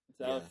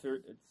 It's out of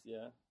third.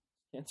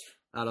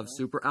 Out of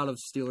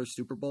Steelers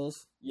Super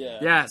Bowls? Yeah.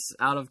 Yes,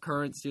 out of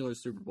current Steelers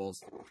Super Bowls.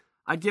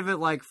 I'd give it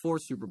like 4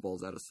 Super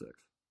Bowls out of 6.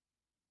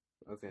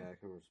 Okay, I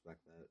can respect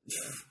that.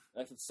 Yeah.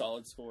 That's a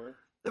solid score.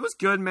 It was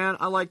good, man.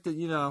 I liked it,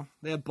 you know.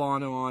 They had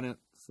Bono on it,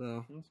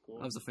 so that's cool.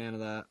 I was a fan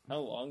of that. How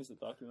long is the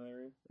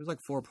documentary? It was like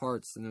 4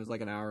 parts, and it was like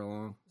an hour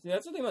long. See,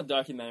 that's the thing about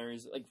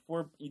documentaries. Like,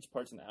 each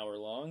part's an hour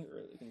long.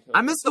 Or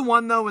I missed the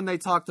one, though, when they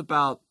talked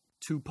about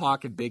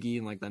Tupac and Biggie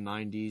in like the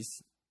 90s.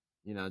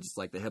 You know, just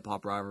like the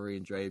hip-hop rivalry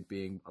and Dre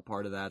being a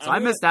part of that. So I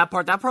missed that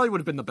part. That probably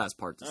would have been the best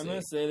part to see. I'm going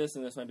to say this,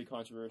 and this might be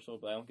controversial,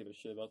 but I don't give a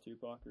shit about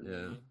Tupac or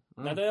Biggie.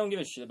 Oh. Not that I don't give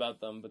a shit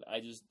about them, but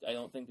I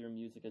don't think their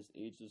music has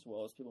aged as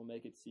well as people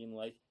make it seem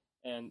like.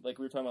 And like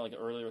we were talking about like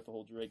earlier with the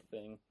whole Drake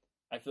thing,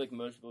 I feel like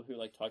most people who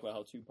like talk about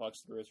how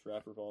Tupac's the greatest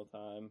rapper of all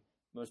time,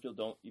 most people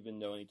don't even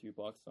know any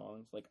Tupac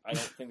songs. Like I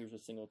don't think there's a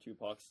single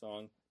Tupac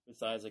song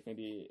besides like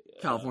maybe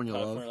California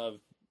Love.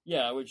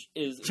 Yeah, which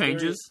is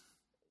Changes.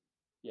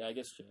 Yeah, I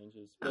guess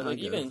Changes. But like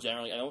even in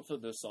general, like, I don't feel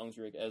those songs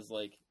are like, as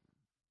like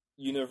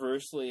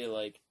universally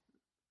like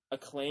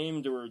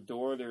acclaimed or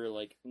adored or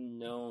like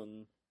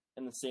known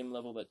in the same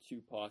level that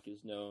Tupac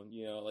is known.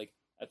 You know, like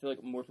I feel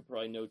like more people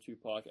probably know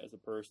Tupac as a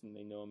person than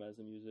they know him as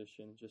a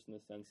musician, just in the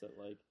sense that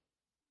like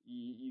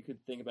you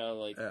could think about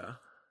like I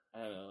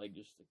don't know, like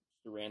just like,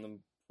 a random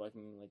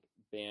fucking like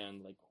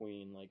band like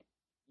Queen, like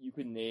you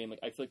could name like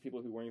I feel like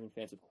people who weren't even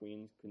fans of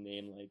Queen could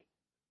name like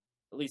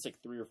at least like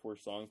 3 or 4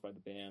 songs by the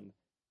band.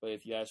 But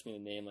if you ask me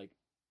to name like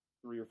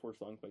 3 or 4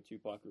 songs by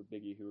Tupac or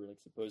Biggie, who are like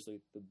supposedly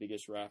the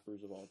biggest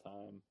rappers of all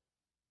time,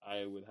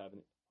 I would have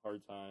a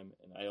hard time.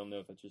 And I don't know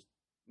if it's just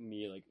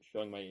me like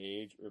showing my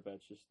age or if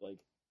that's just like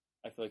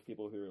I feel like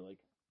people who are like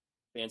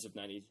fans of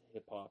 90s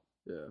hip hop,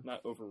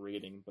 not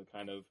overrating, but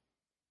kind of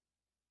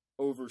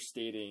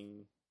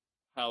overstating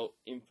how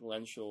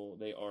influential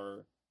they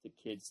are to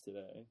kids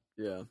today.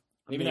 Yeah.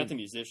 Maybe not to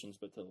musicians,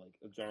 but to like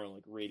a general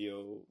like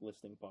radio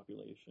listening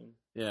population.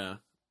 Yeah.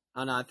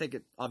 I know. I think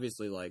it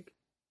obviously like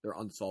their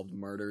unsolved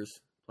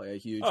murders play a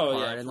huge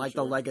part, and like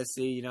the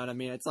legacy. You know what I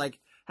mean? It's like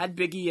had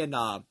Biggie and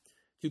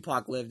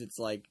Tupac lived, it's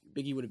like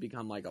Biggie would have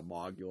become like a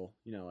mogul,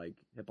 you know, like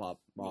hip hop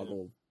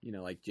mogul, you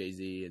know, like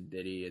Jay-Z and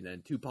Diddy, and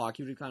then Tupac,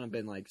 he would have kind of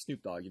been like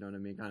Snoop Dogg, you know what I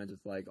mean? Kind of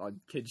just like on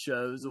kid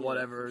shows or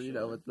whatever, you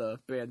know, with the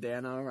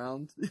bandana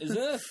around. Isn't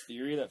it a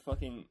theory that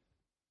fucking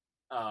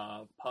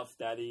Puff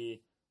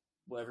Daddy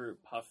whatever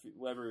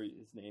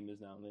his name is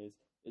nowadays.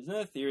 Isn't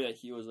it a theory that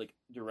he was like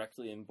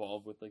directly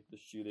involved with like the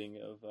shooting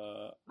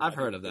of? I've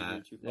heard of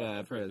that. Yeah,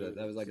 I've heard of that.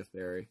 That was like a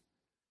theory.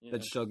 Yeah.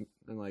 That Suge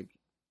and like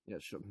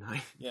Suge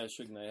Knight. Yeah,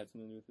 Suge Knight had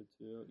something to do with it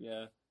too.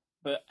 Yeah,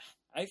 but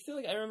I feel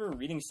like I remember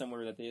reading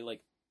somewhere that they like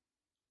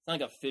it's not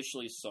like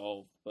officially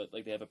solved, but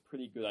like they have a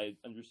pretty good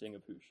understanding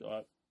of who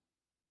shot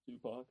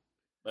Tupac.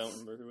 I don't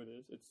remember who it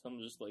is. It's some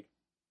just like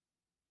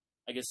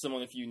I guess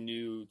someone if you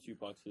knew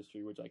Tupac's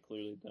history, which I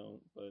clearly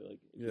don't, but like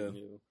if you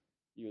knew,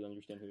 you would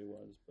understand who he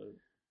was. But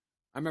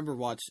I remember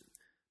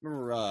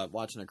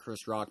watching a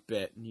Chris Rock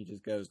bit, and he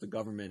just goes, "The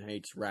government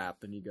hates rap,"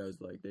 and he goes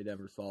like, "They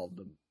never solved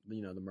the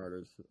the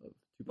murders of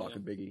Tupac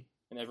and Biggie."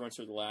 And everyone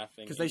started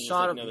laughing because they and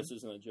shot like, him. No, this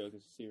isn't a joke.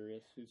 It's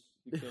serious.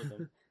 Who killed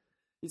him?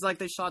 He's like,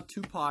 they shot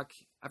Tupac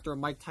after a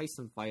Mike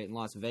Tyson fight in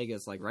Las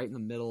Vegas, like right in the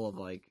middle of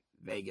like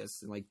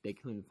Vegas, and like they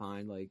couldn't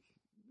find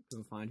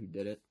who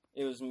did it.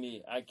 It was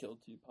me. I killed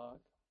Tupac.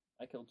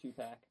 I killed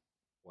Tupac.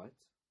 What?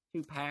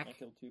 Tupac. I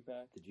killed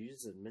Tupac. Did you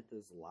just admit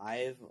this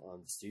live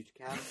on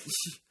Stoogecast?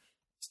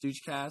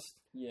 Stoogecast.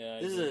 Yeah.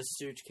 This is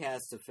a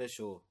Stoogecast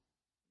official.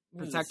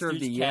 Protector of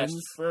the Stoogecast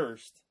Yins.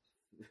 First.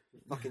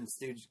 Fucking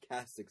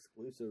Stoogecast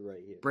exclusive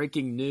right here.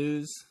 Breaking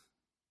news.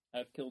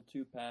 I've killed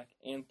 2-pack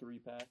and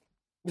 3-pack.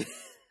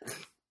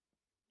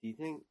 Do you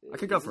think I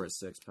could go for a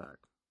 6-pack.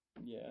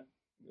 Yeah.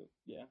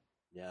 Yeah.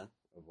 Yeah,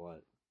 of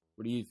what?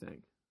 What do you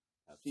think?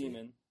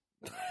 Semen.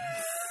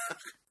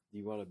 Do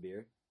you want a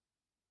beer?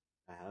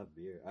 I have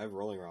beer. I have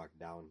Rolling Rock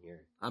down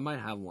here. I might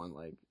have one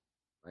like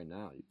right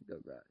now. You can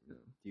go grab. Do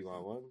you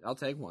want one? I'll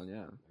take one.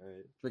 Yeah. All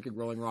right. Drinking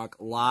Rolling Rock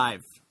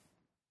live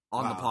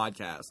on the Wow.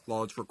 podcast.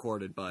 Well, it's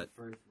recorded, but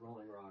First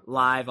Rolling Rock.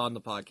 live on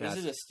the podcast.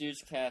 This is a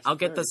Stoogecast. I'll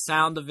get the first.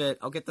 sound of it.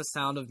 I'll get the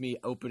sound of me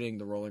opening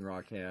the Rolling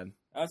Rock can.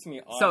 That's gonna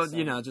be awesome.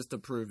 So just to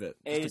prove it,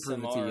 just to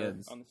prove it to ASMR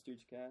Yins. on the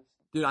Stoogecast.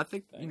 Dude, I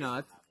think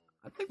Thanks.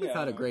 I think we've Yeah,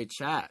 had a no. great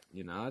chat.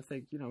 I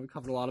think we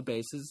covered a lot of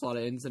bases, a lot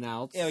of ins and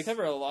outs. Yeah, we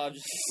cover a lot of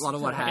just A lot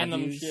of what have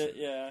random yous. shit.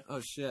 Yeah. Oh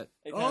shit!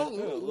 Hey, can I have two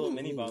little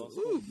mini bottles?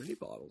 Ooh, mini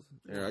bottles.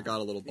 There, I got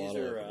a little These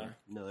bottle. are over there.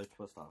 No, they're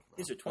twist off.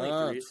 these are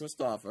 23s.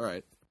 Twist off. All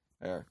right.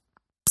 There.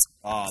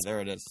 There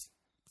it is.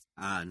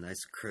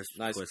 Nice crisp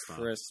Nice twist off.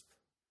 crisp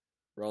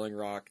Rolling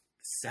Rock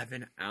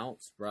 7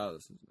 ounce, bro.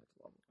 This is next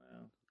level.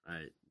 Wow. All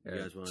right, you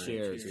Here, guys want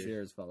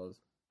cheers, fellas.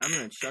 I'm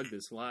gonna chug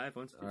this live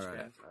on All Stoogecast.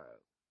 right.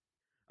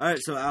 All right,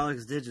 so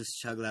Alex did just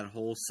chug that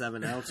whole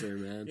 7 ouncer,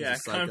 man. Yeah, He's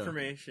a psycho.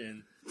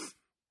 confirmation. He's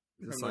a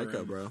From the psycho,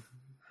 room. bro.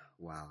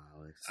 Wow,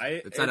 Alex.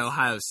 It's an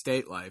Ohio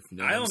State life. You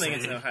know I what don't I'm think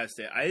it's saying? an Ohio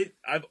State.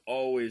 I've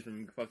always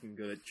been fucking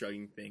good at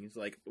chugging things.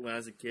 Like when I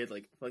was a kid,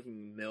 like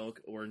fucking milk,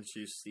 orange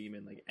juice,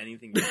 semen, like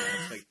anything else.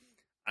 Like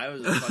I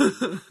was a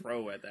fucking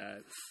pro at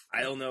that.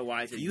 I don't know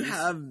why. You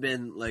have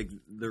been like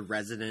the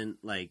resident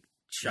like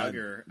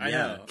chugger. I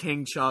Yeah. know.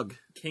 King Chug.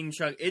 King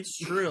chug. It's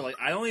true. Like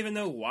I don't even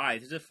know why.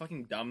 It's just a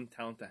fucking dumb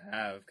talent to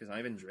have because I don't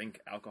even drink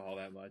alcohol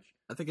that much.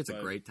 I think it's a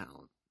But- great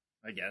talent.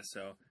 I guess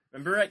so.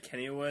 Remember at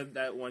Kennywood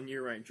that one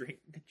year where I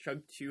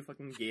chugged 2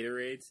 fucking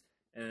Gatorades,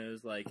 and it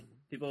was like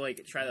people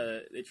like try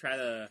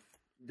to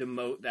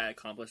demote that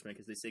accomplishment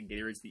because they say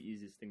Gatorade's the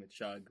easiest thing to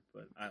chug,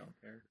 but I don't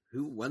care.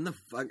 When the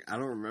fuck? I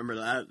don't remember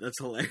that. That's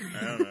hilarious.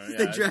 I don't know,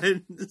 they yeah.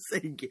 tried to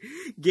say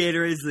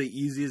Gatorade's the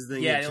easiest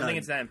thing. Yeah, to I don't chug. think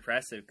it's that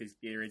impressive because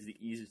Gatorade's the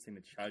easiest thing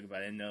to chug, but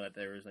I didn't know that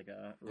there was like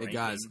a. Hey ranking.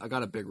 guys, I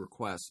got a big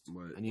request.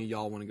 What? Any of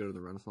y'all want to go to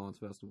the Renaissance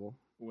Festival?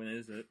 When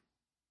is it?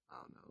 I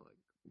don't know,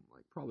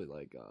 like probably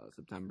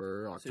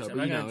September, Seriously, October. I'm,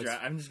 not You know, gonna it's-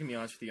 I'm just gonna be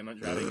honest with you. I'm not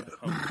driving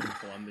home from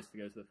Columbus to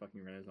go to the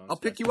fucking Renaissance. I'll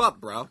pick you Festival.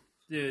 up, bro.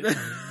 dude.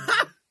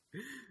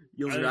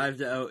 You'll I- drive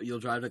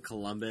to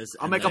Columbus.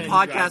 I'll and make a then-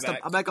 drive podcast.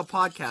 back I'll make a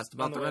podcast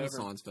about on the the way over.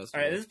 Renaissance All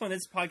Festival. right, at this point,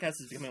 this podcast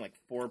is becoming like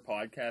 4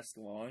 podcasts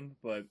long,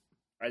 but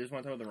I just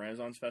want to talk about the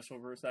Renaissance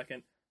Festival for a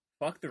second.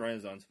 Fuck the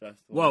Renaissance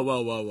Festival.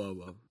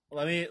 Whoa.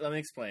 Let me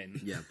explain.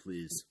 Yeah,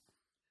 please.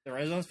 The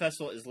Renaissance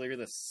Festival is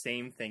literally the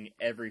same thing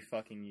every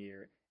fucking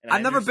year. And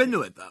I've never been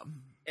to it though.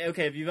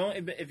 Okay, if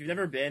you've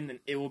never been, then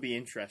it will be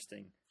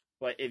interesting.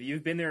 But if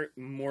you've been there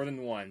more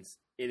than once,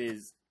 it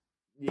is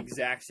the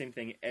exact same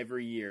thing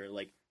every year.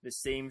 Like the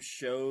same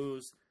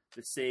shows,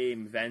 the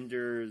same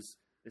vendors,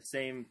 the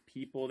same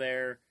people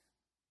there.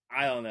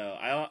 I don't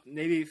know.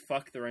 Maybe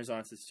fuck the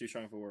Renaissance is too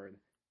strong of a word.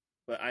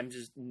 But I'm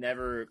just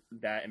never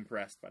that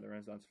impressed by the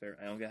Renaissance Fair.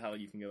 I don't get how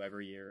you can go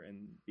every year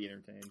and be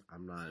entertained.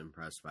 I'm not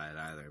impressed by it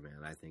either, man.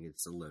 I think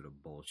it's a load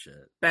of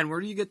bullshit. Ben, where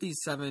do you get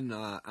these 7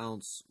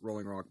 ounce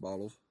Rolling Rock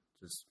bottles?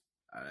 Just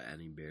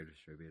any beer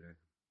distributor,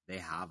 they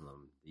have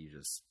them.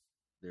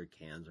 Their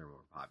cans are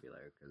more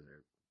popular because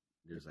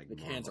there's like The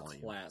more cans are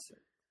volume. classic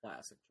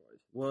choice.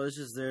 Well, it's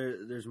just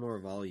there's more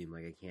volume.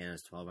 Like a can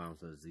is 12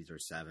 ounces. These are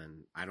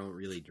 7. I don't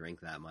really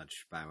drink that much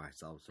by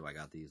myself, so I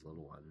got these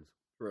little ones.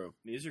 True.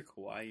 These are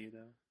kawaii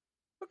though.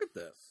 Look at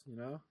this.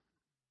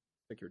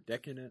 Stick your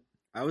dick in it.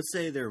 I would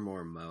say they're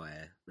more moe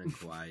than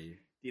kawaii.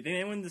 Do you think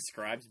anyone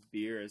describes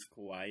beer as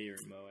kawaii or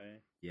moe?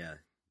 Yeah,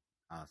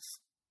 us.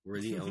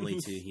 We're the only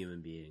 2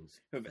 human beings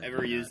Who have that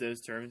ever do used that.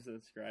 those terms to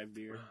describe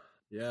beer?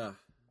 Yeah.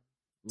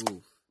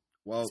 Ooh.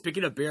 Well,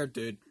 Speaking of beer,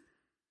 dude,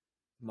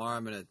 Tomorrow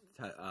I'm gonna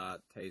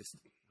taste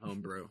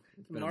homebrew.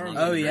 It's been a Tomorrow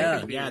month. Oh,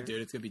 yeah. Yeah,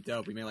 dude, it's gonna be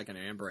dope. We made like an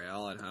amber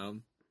ale at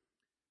home,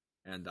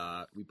 and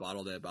we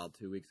bottled it about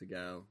 2 weeks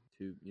ago.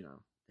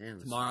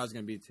 Damn, Tomorrow's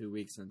gonna be 2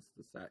 weeks since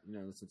the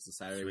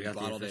Saturday So we we got the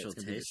bottled it. official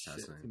It's gonna be the taste shit.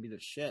 testing. It's gonna be the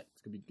shit.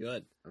 It's gonna be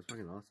good. that's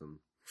fucking awesome.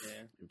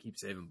 Yeah. We keep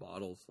saving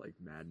bottles like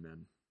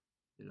madmen.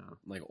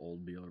 Like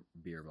old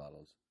beer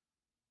bottles.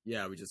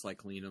 Yeah, we just like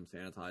clean them,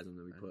 sanitize them,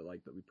 then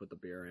we put the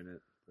beer in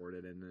it, poured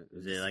it in it.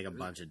 Is it like a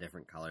bunch of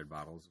different colored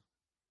bottles?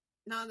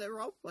 No, they were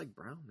all like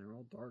brown. They were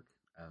all dark.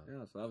 Oh.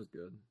 Yeah, so that was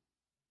good.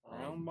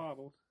 Brown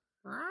bottles.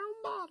 Brown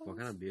bottles. What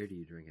kind of beer do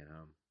you drink at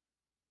home?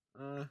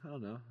 I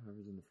don't know.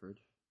 Whatever's in the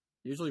fridge.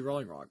 Usually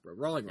Rolling Rock, bro.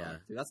 Rolling Yeah.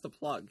 Rock, dude. That's the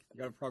plug. You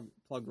gotta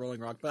plug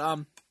Rolling Rock.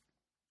 But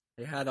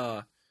they had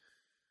I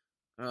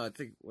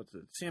think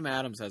Sam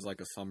Adams has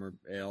like a summer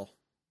ale.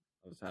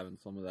 I was having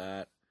some of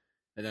that,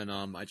 and then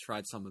I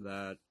tried some of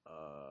that.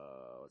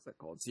 What's that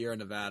called? Sierra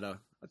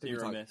Nevada. I think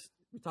Sierra Mist.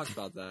 we talked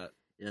about that.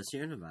 Yeah,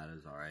 Sierra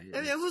Nevada's alright.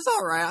 It was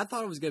all right. I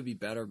thought it was gonna be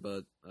better,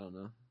 but I don't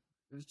know.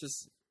 It was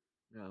just,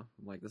 I'm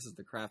like, this is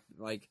the craft.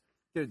 Like,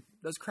 dude,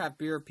 those craft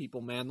beer people,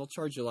 man, they'll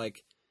charge you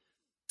like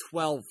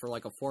 12 for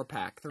like a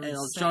 4-pack. They're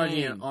They'll insane. charge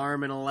you an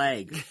arm and a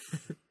leg.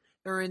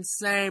 They're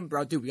insane,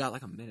 bro. Dude, we got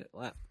like a minute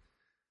left.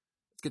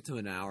 Let's get to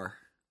an hour.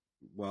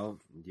 Well,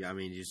 you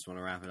just want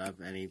to wrap it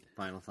up? Any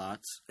final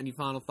thoughts? Any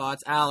final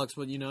thoughts, Alex?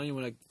 What you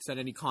want to send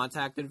any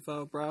contact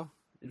info, bro?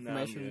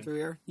 Information good. through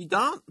here. You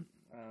don't?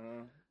 I don't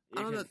know. I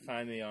You don't can know.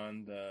 find me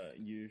on the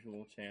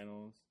usual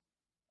channels.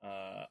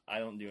 I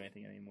don't do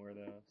anything anymore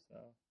though, so.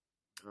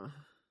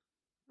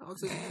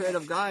 Alex is a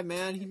creative guy,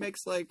 man. He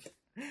makes like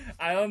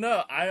I don't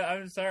know.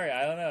 I'm sorry.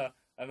 I don't know.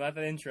 I'm not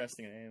that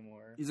interesting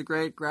anymore. he's a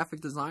great graphic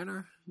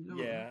designer.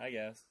 Yeah, I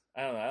guess.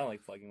 I don't know. I don't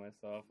like plugging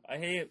myself. I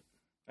hate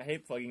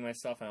plugging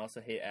myself, and I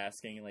also hate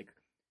asking, like,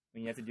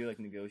 when you have to do, like,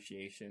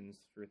 negotiations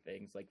for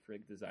things, like, for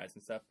like, designs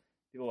and stuff.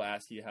 People will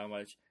ask you how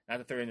much, not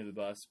to throw you into the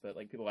bus, but,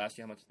 like, people ask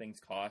you how much things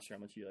cost or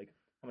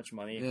how much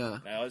money. Yeah.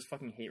 And I always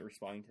fucking hate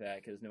responding to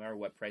that, because no matter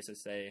what price I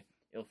say,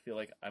 it'll feel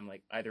like I'm,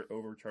 like, either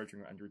overcharging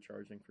or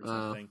undercharging for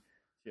something.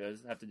 So I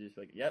just have to just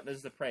be like, yeah, this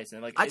is the price.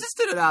 And, like, I just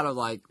did it out of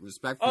like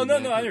respect. Oh, for no,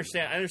 you, no, man. I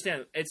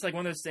understand. It's like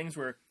one of those things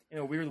where, in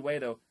a weird way,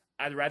 though,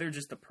 I'd rather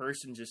just the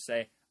person just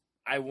say,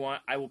 I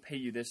will pay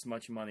you this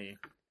much money,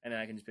 and then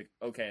I can just be like,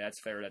 okay,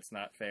 that's fair, that's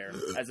not fair,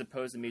 as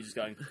opposed to me just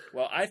going,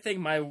 well, I think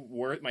my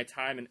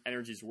time and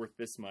energy is worth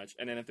this much,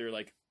 and then if they're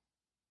like,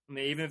 I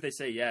mean, even if they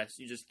say yes,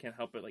 you just can't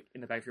help it, like, in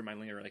the back of your mind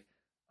later, like,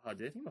 oh,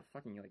 did I think I'm a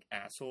fucking, like,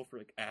 asshole for,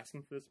 like,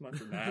 asking for this much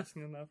or not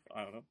asking enough?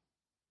 I don't know.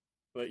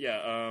 But,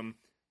 yeah,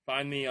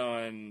 find me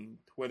on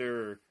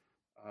Twitter,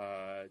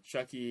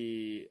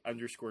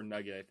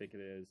 Chucky_Nugget, I think it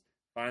is.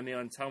 Find me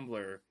on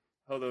Tumblr,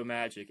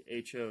 Hodomagic,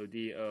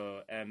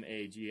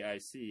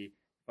 HODOMAGIC.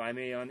 Find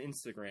me on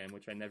Instagram,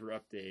 which I never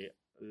update.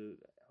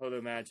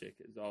 Hodomagic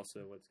is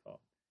also what's called.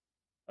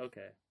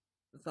 Okay.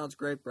 That sounds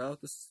great, bro.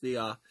 This is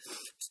the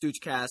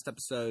Stoochcast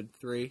episode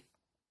 3,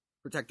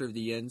 Protector of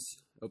the Yins.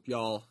 Hope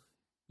y'all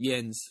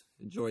Yins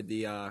enjoyed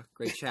the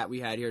great chat we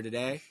had here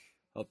today.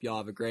 Hope y'all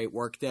have a great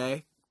work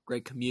day,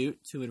 great commute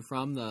to and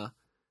from the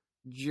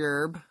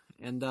gerb,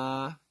 and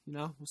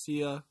we'll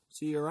see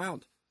you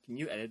around. Can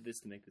you edit this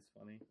to make this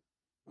funny?